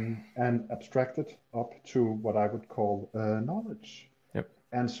and abstracted up to what I would call knowledge. Yep.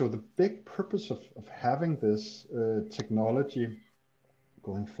 And so the big purpose of having this technology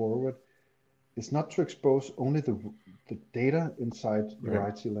going forward is not to expose only the data inside the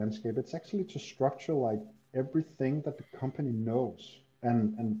IT landscape. It's actually to structure everything that the company knows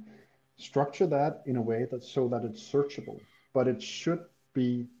and structure that in a way so that it's searchable. But it should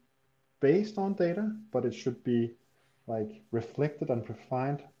be based on data, but it should be reflected and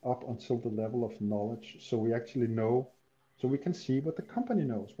refined up until the level of knowledge, so we actually know, so we can see what the company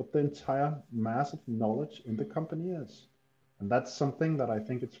knows, what the entire mass of knowledge in the company is. And that's something that I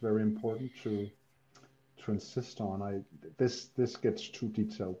think it's very important to insist on. This gets too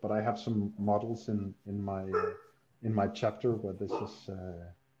detailed, but I have some models in my chapter where this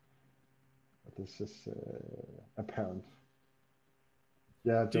is apparent.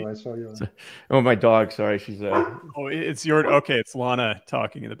 Yeah, Joe, I saw you. Oh, my dog. Sorry, she's Oh, it's okay. It's Lana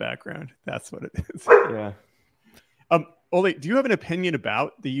talking in the background. That's what it is. Yeah. Ole, do you have an opinion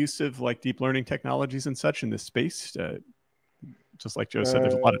about the use of deep learning technologies and such in this space? Just like Joe said,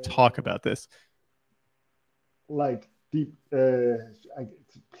 there's a lot of talk about this.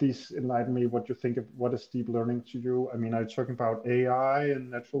 Please enlighten me what you think of what is deep learning to you. I mean, are you talking about AI and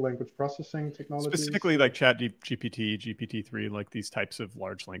natural language processing technologies? Specifically like GPT, GPT-3, like these types of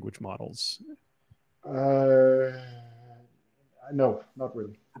large language models. No, not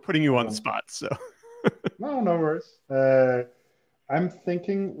really. We're putting you on the spot, so. No worries. I'm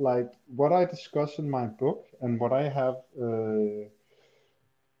thinking what I discuss in my book and what I have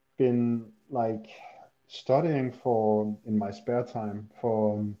been studying in my spare time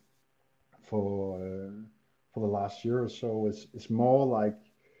for the last year or so is more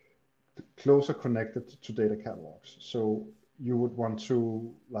closer connected to data catalogs. So you would want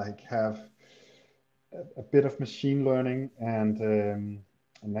to have a bit of machine learning and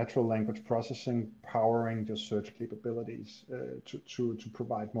natural language processing powering your search capabilities to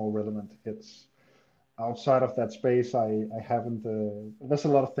provide more relevant hits. Outside of that space, I haven't. There's a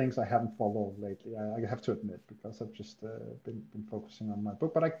lot of things I haven't followed lately. I have to admit, because I've just been focusing on my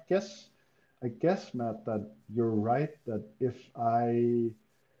book. But I guess, Matt, that you're right. That if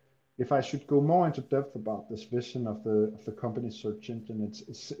I should go more into depth about this vision of the company search engine,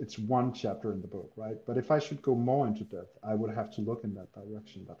 it's one chapter in the book, right? But if I should go more into depth, I would have to look in that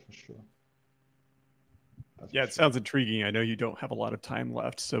direction. That's for sure. Yeah, it sounds intriguing. I know you don't have a lot of time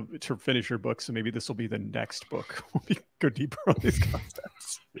left, so to finish your book. So maybe this will be the next book. We'll go deeper on these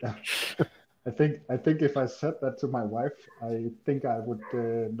concepts. Yeah, I think if I said that to my wife, I think I would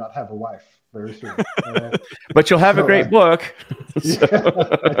not have a wife very soon. But you'll have a great book.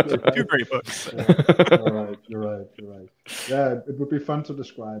 Two great books. You're right. Yeah, it would be fun to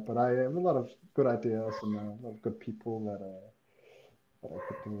describe, but I have a lot of good ideas and a lot of good people that I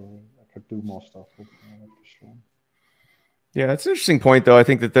could do more stuff with, for sure. Yeah, that's an interesting point, though. I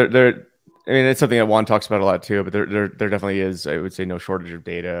think that I mean, it's something that Juan talks about a lot too, but there definitely is, I would say, no shortage of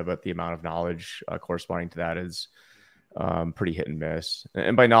data, but the amount of knowledge corresponding to that is pretty hit and miss.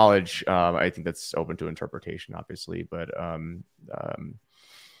 And by knowledge, I think that's open to interpretation, obviously. But I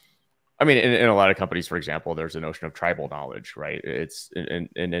mean, in a lot of companies, for example, there's a notion of tribal knowledge, right? It's in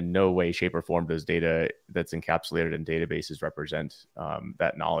no way, shape, or form does data that's encapsulated in databases represent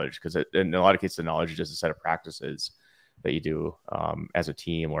that knowledge, because in a lot of cases, the knowledge is just a set of practices that you do as a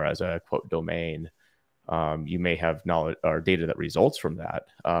team or as a quote domain. You may have knowledge or data that results from that,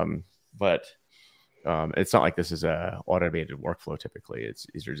 but it's not like this is a automated workflow. Typically,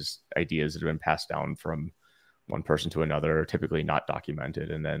 these are just ideas that have been passed down from one person to another, typically not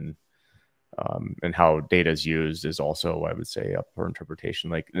documented, and then and how data is used is also, I would say, up for interpretation.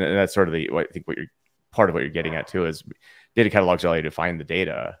 Like, and that's sort of I think what you're part of what you're getting at too is data catalogs allow you to find the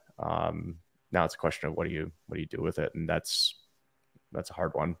data. Now it's a question of what do you do with it, and that's a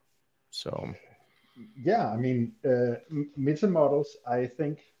hard one. So yeah, I mean, meta models, I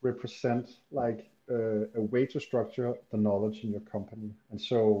think, represent like a way to structure the knowledge in your company. And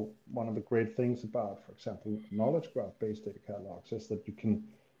so one of the great things about, for example, knowledge graph-based data catalogs is that you can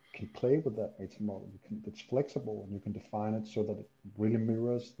play with that meta model. It's flexible and you can define it so that it really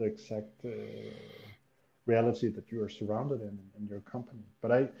mirrors the exact reality that you are surrounded in your company.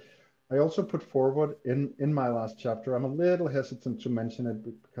 But I also put forward in my last chapter, I'm a little hesitant to mention it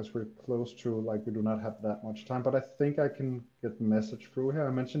because we're close to, like, we do not have that much time, but I think I can get the message through here.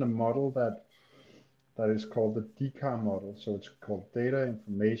 I mentioned a model that is called the DCAR model. So it's called data,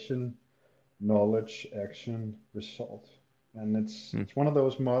 information, knowledge, action, result. And it's one of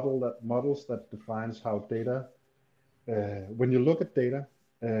those models that defines how data, when you look at data,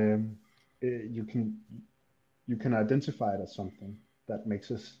 you can identify it as something that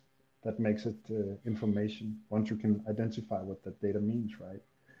makes it information once you can identify what that data means, right?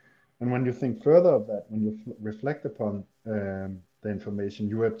 And when you think further of that, when you reflect upon the information,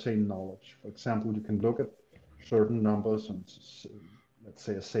 you obtain knowledge. For example, you can look at certain numbers on, let's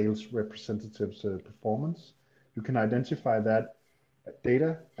say, a sales representative's performance. You can identify that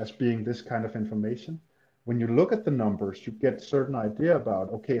data as being this kind of information. When you look at the numbers, you get certain idea about,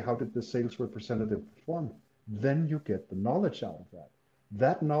 okay, how did the sales representative perform? Then you get the knowledge out of that.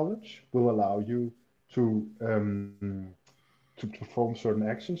 That knowledge will allow you to perform certain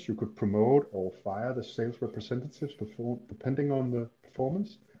actions. You could promote or fire the sales representatives depending on the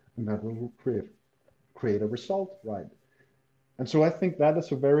performance, and that will create a result, right? And so I think that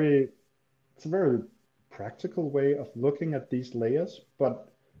is a very practical way of looking at these layers,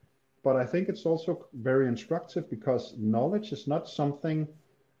 but I think it's also very instructive because knowledge is not something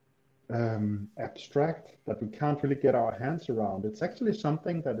abstract that we can't really get our hands around. It's actually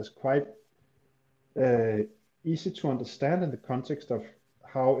something that is quite easy to understand in the context of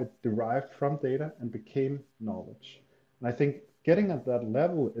how it derived from data and became knowledge. And I think getting at that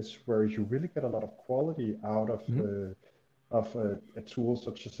level is where you really get a lot of quality out of a tool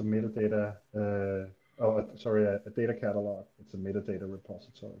such as a metadata, a data catalog. It's a metadata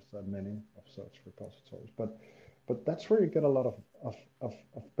repository. There are many of such repositories, but that's where you get a lot of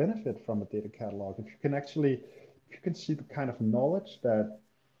benefit from a data catalog. If you can see the kind of knowledge that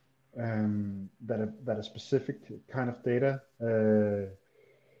a specific kind of data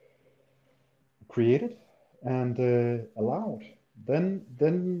created and allowed, then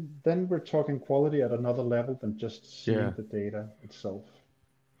we're talking quality at another level than just seeing the data itself.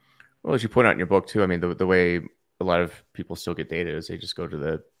 Well, as you point out in your book too, I mean, the way a lot of people still get data is they just go to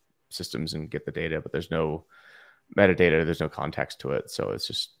the systems and get the data, but there's no metadata, there's no context to it. So it's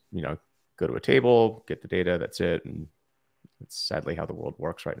just, go to a table, get the data, that's it. And it's sadly how the world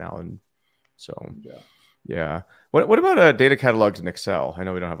works right now. And so, yeah. What about data catalogs in Excel? I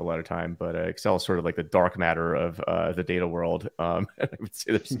know we don't have a lot of time, but Excel is sort of like the dark matter of the data world. I would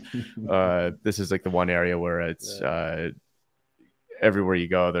say this is like the one area where it's everywhere you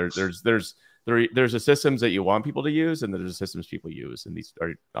go. There's the systems that you want people to use, and there's the systems people use, and these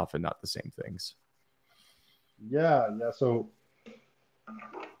are often not the same things. Yeah. So,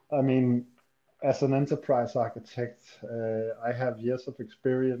 I mean, as an enterprise architect, I have years of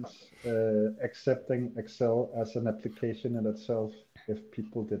experience accepting Excel as an application in itself. If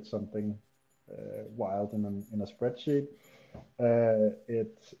people did something wild in a spreadsheet, I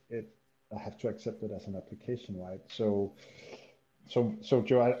have to accept it as an application, right? So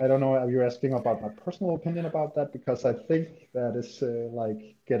Joe, I don't know, are you asking about my personal opinion about that? Because I think that is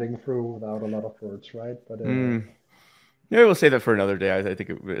like getting through without a lot of words, right? But yeah, we'll say that for another day. I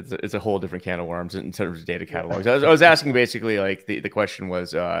think it's a whole different can of worms in terms of data catalogs. I was asking basically, like, the question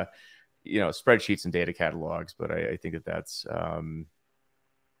was, spreadsheets and data catalogs, but I think that's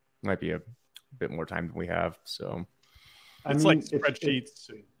might be a bit more time than we have. So it's like spreadsheets.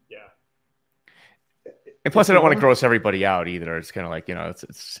 And plus, I don't want to gross everybody out either. It's kind of like,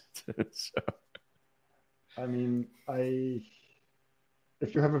 it's I mean,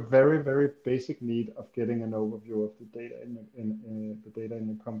 if you have a very, very basic need of getting an overview of the data in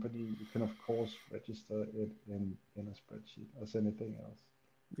your company, you can of course register it in a spreadsheet as anything else.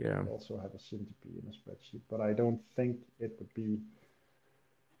 Yeah. You also have a SIM to be in a spreadsheet, but I don't think it would be.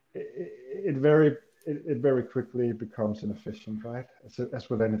 It very it very quickly becomes inefficient, right? As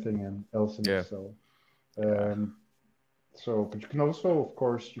with anything else in Yeah. Excel. Yeah. So, but you can also, of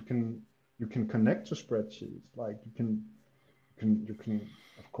course, you can connect to spreadsheets. Like you can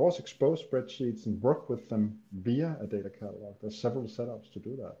of course expose spreadsheets and work with them via a data catalog. There's several setups to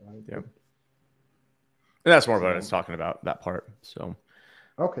do that, right? Yeah. And that's more what I was So talking about, that part. So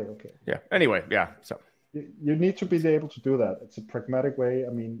okay, okay. yeah. Anyway, yeah. So You need to be able to do that. It's a pragmatic way. I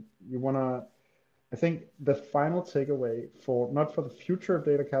mean, you wanna. I think the final takeaway for not for the future of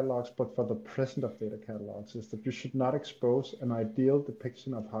data catalogs, but for the present of data catalogs is that you should not expose an ideal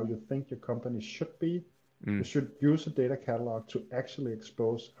depiction of how you think your company should be. You should use a data catalog to actually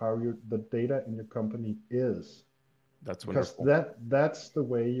expose how the data in your company is. that's Because wonderful. that's the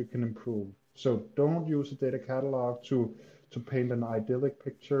way you can improve. So don't use a data catalog to paint an idyllic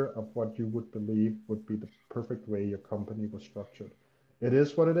picture of what you would believe would be the perfect way your company was structured. It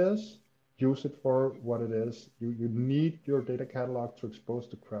is what it is. Use it for what it is. You need your data catalog to expose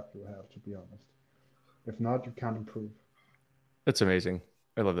the crap you have, to be honest. If not, you can't improve. That's amazing.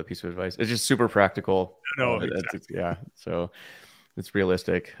 I love that piece of advice. It's just super practical. No, exactly. Yeah. So it's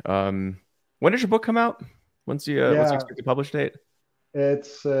realistic. When does your book come out? What's the Yeah, expected publish date?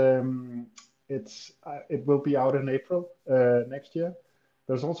 it's it will be out in April next year.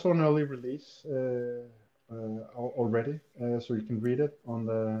 There's also an early release already, so you can read it on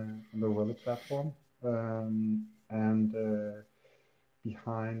the Welle platform. And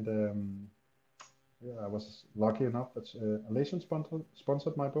behind, yeah, I was lucky enough that Alation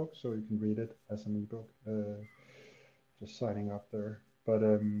sponsored my book, so you can read it as an ebook. Just signing up there.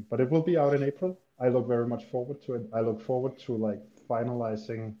 But it will be out in April. I look very much forward to it. I look forward to like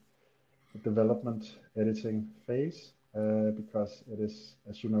finalizing the development editing phase because it is,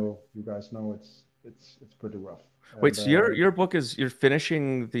 as you know, you guys know, it's pretty rough. Wait, And so your book is you're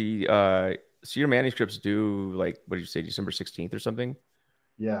finishing the so your manuscript's due like what did you say, December 16th or something?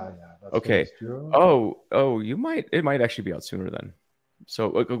 yeah, that's when Okay. it's due. Oh, it might actually be out sooner then. So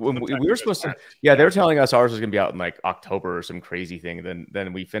when we Sometime were in supposed to, March. yeah, they were telling us ours was gonna be out in like October or some crazy thing.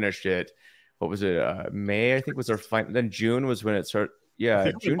 Then we finished it. What was it? May, I think was our final. Then June was when it started. I Yeah,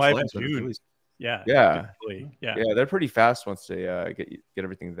 think it June, was live July in is when it was June. released. Yeah. Yeah, Yeah. yeah, they're pretty fast once they get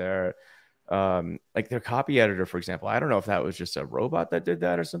everything there. Like their copy editor, for example. I don't know if that was just a robot that did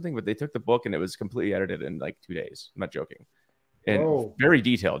that or something, but they took the book and it was completely edited in like 2 days. I'm not joking, and Whoa, very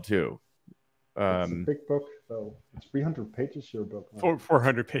detailed too. it's a big book though. It's 300 pages, your book.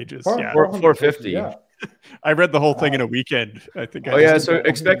 400 pages. Four, Yeah. 400 pages, 450. yeah. I read the whole thing in a weekend. I think I Oh just yeah,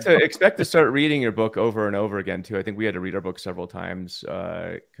 did so that. expect to start reading your book over and over again too. I think we had to read our book several times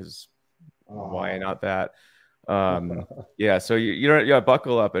because why not that? Yeah, so you don't, yeah,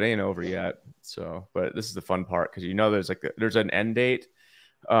 buckle up. It ain't over yet. So, but this is the fun part because you know there's an end date,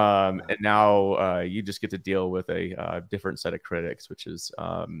 and now you just get to deal with a different set of critics, which is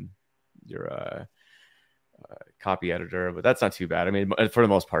your copy editor. But that's not too bad. I mean, for the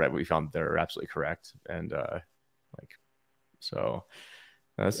most part, we found they're absolutely correct, and like so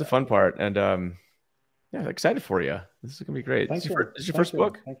that's the fun part. And yeah, excited for you. This is gonna be great. Thank This you. is your Thank first you.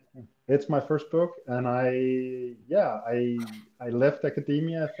 book? Thank you. It's my first book, and I left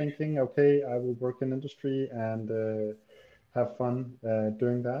academia thinking, okay, I will work in industry and have fun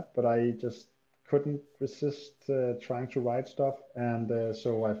doing that, but I just couldn't resist trying to write stuff, and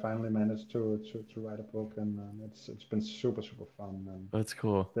so I finally managed to write a book, and it's been super fun. And That's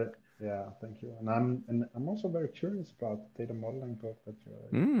cool. yeah, thank you. And I'm also very curious about the data modeling book that you're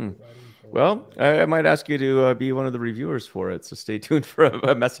writing. So Well, I might ask you to be one of the reviewers for it, so stay tuned for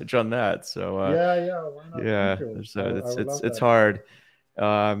a message on that. So yeah, why not? yeah, Thank you. there's I would love it's that. hard.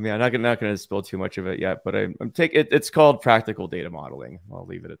 Yeah, not gonna spill too much of it yet, but I'm take it. It's called practical data modeling. I'll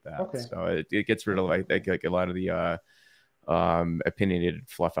leave it at that. Okay. So it gets rid of like a lot of the opinionated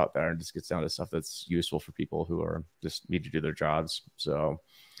fluff out there and just gets down to stuff that's useful for people who are just need to do their jobs. So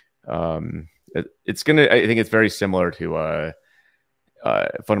it's gonna. I think it's very similar to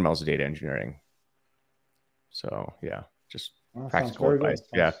fundamentals of data engineering. So yeah, just practical advice.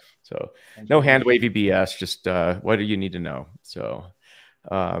 Yeah. So no hand wavy BS. Just what do you need to know? So,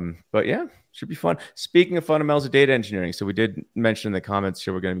 but yeah, should be fun. Speaking of fundamentals of data engineering, so we did mention in the comments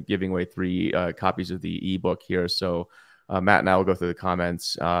here we're going to be giving away 3 copies of the ebook here. So Matt and I will go through the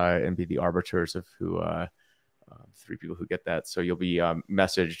comments and be the arbiters of who 3 people who get that. So you'll be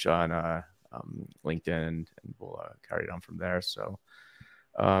messaged on LinkedIn and we'll carry it on from there. So.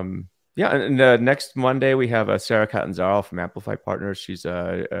 Yeah, and next Monday we have Sarah Catanzaro from Amplify Partners. She's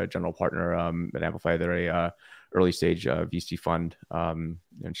a general partner at Amplify. They're a early stage VC fund, and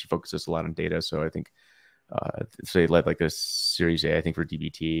she focuses a lot on data. So I think So they led like a Series A, I think, for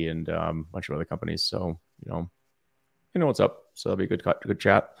DBT and a bunch of other companies. So you know what's up. So that'll be a good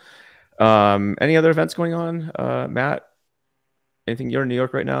chat. Any other events going on, Matt? Anything? You're in New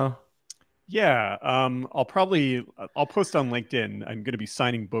York right now? Yeah, I'll post on LinkedIn. I'm going to be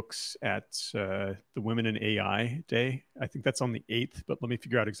signing books at the Women in AI Day. I think that's on the 8th, but let me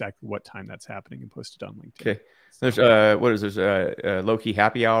figure out exactly what time that's happening and post it on LinkedIn. Okay. There's there's low-key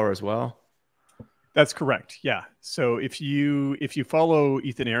happy hour as well. That's correct. Yeah. So if you follow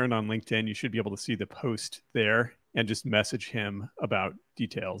Ethan Aaron on LinkedIn, you should be able to see the post there and just message him about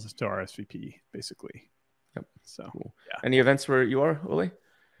details as to RSVP, basically. Yep. So cool. Yeah. Any events where you are, Ole?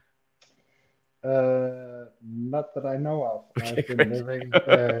 Not that I know of. Okay, I've been living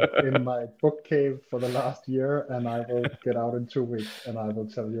in my book cave for the last year, and I will get out in 2 weeks, and I will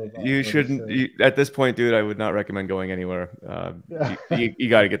tell you about. You shouldn't. At this point, dude, I would not recommend going anywhere. You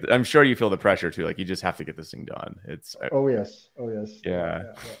got to get. I'm sure you feel the pressure too. Like you just have to get this thing done. It's. Oh yes.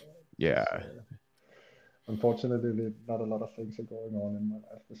 Yeah. Unfortunately, not a lot of things are going on in my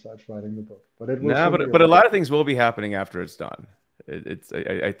life besides writing the book. But it will. But a lot of things will be happening after it's done.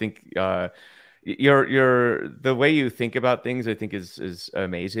 I think the way you think about things, I think is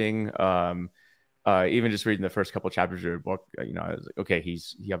amazing. Even just reading the first couple of chapters of your book, I was like, okay, he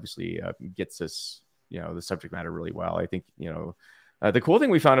obviously gets this, the subject matter really well. I think, the cool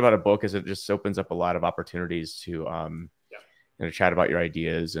thing we found about a book is it just opens up a lot of opportunities to, chat about your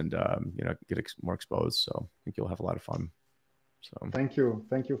ideas and, get more exposed. So I think you'll have a lot of fun. So thank you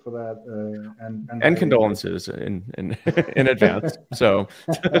for that, and condolences in advance. So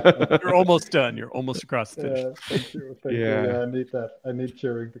you're almost done. You're almost across the finish. Thank you. Yeah, I need that. I need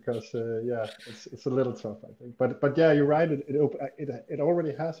cheering because it's a little tough, I think. But yeah, you're right. It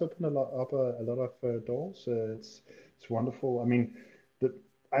already has opened a lot of doors. It's wonderful. I mean,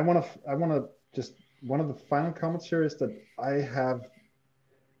 I want to just one of the final comments here is that I've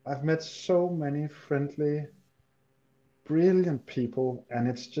met so many friendly, brilliant people, and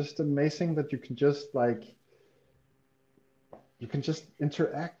it's just amazing that you can just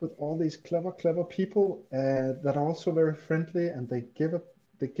interact with all these clever people that are also very friendly, and they give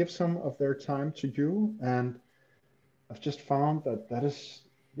some of their time to you. And I've just found that's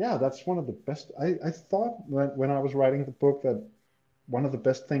one of the best. I thought when I was writing the book that one of the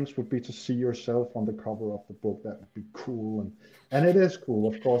best things would be to see yourself on the cover of the book. That would be cool, and it is cool,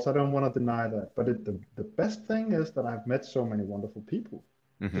 of course. I don't want to deny that, but the best thing is that I've met so many wonderful people,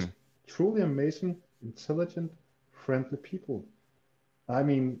 just truly amazing, intelligent, friendly people. I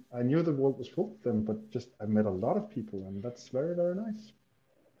mean, I knew the world was full of them, but just I met a lot of people, and that's very, very nice.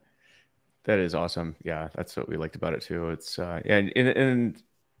 That is awesome. Yeah, that's what we liked about it too. It's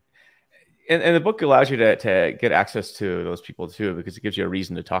and the book allows you to get access to those people too, because it gives you a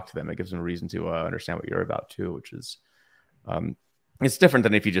reason to talk to them. It gives them a reason to understand what you're about too, which is it's different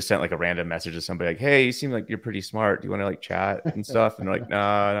than if you just sent like a random message to somebody like, "Hey, you seem like you're pretty smart. Do you want to like chat and stuff?" And they're like,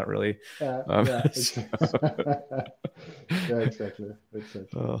 "Nah, not really." Exactly.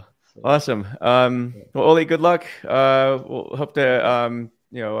 Oh, awesome. Well, Ole, good luck. We'll hope to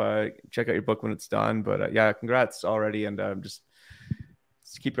check out your book when it's done. But yeah, congrats already, and just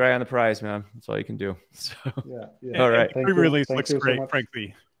keep your eye on the prize, man. That's all you can do. So yeah. All right. The pre-release looks great, so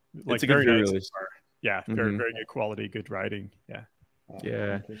frankly. Like it's a good pre-release. Yeah, very good quality, good writing. Yeah.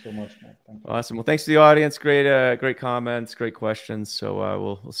 Thank you so much, Matt. Thank you. Awesome. Well, thanks to the audience. Great comments, great questions.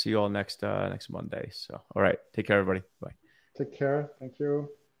 So we'll see you all next Monday. So all right, take care, everybody. Bye. Take care. Thank you.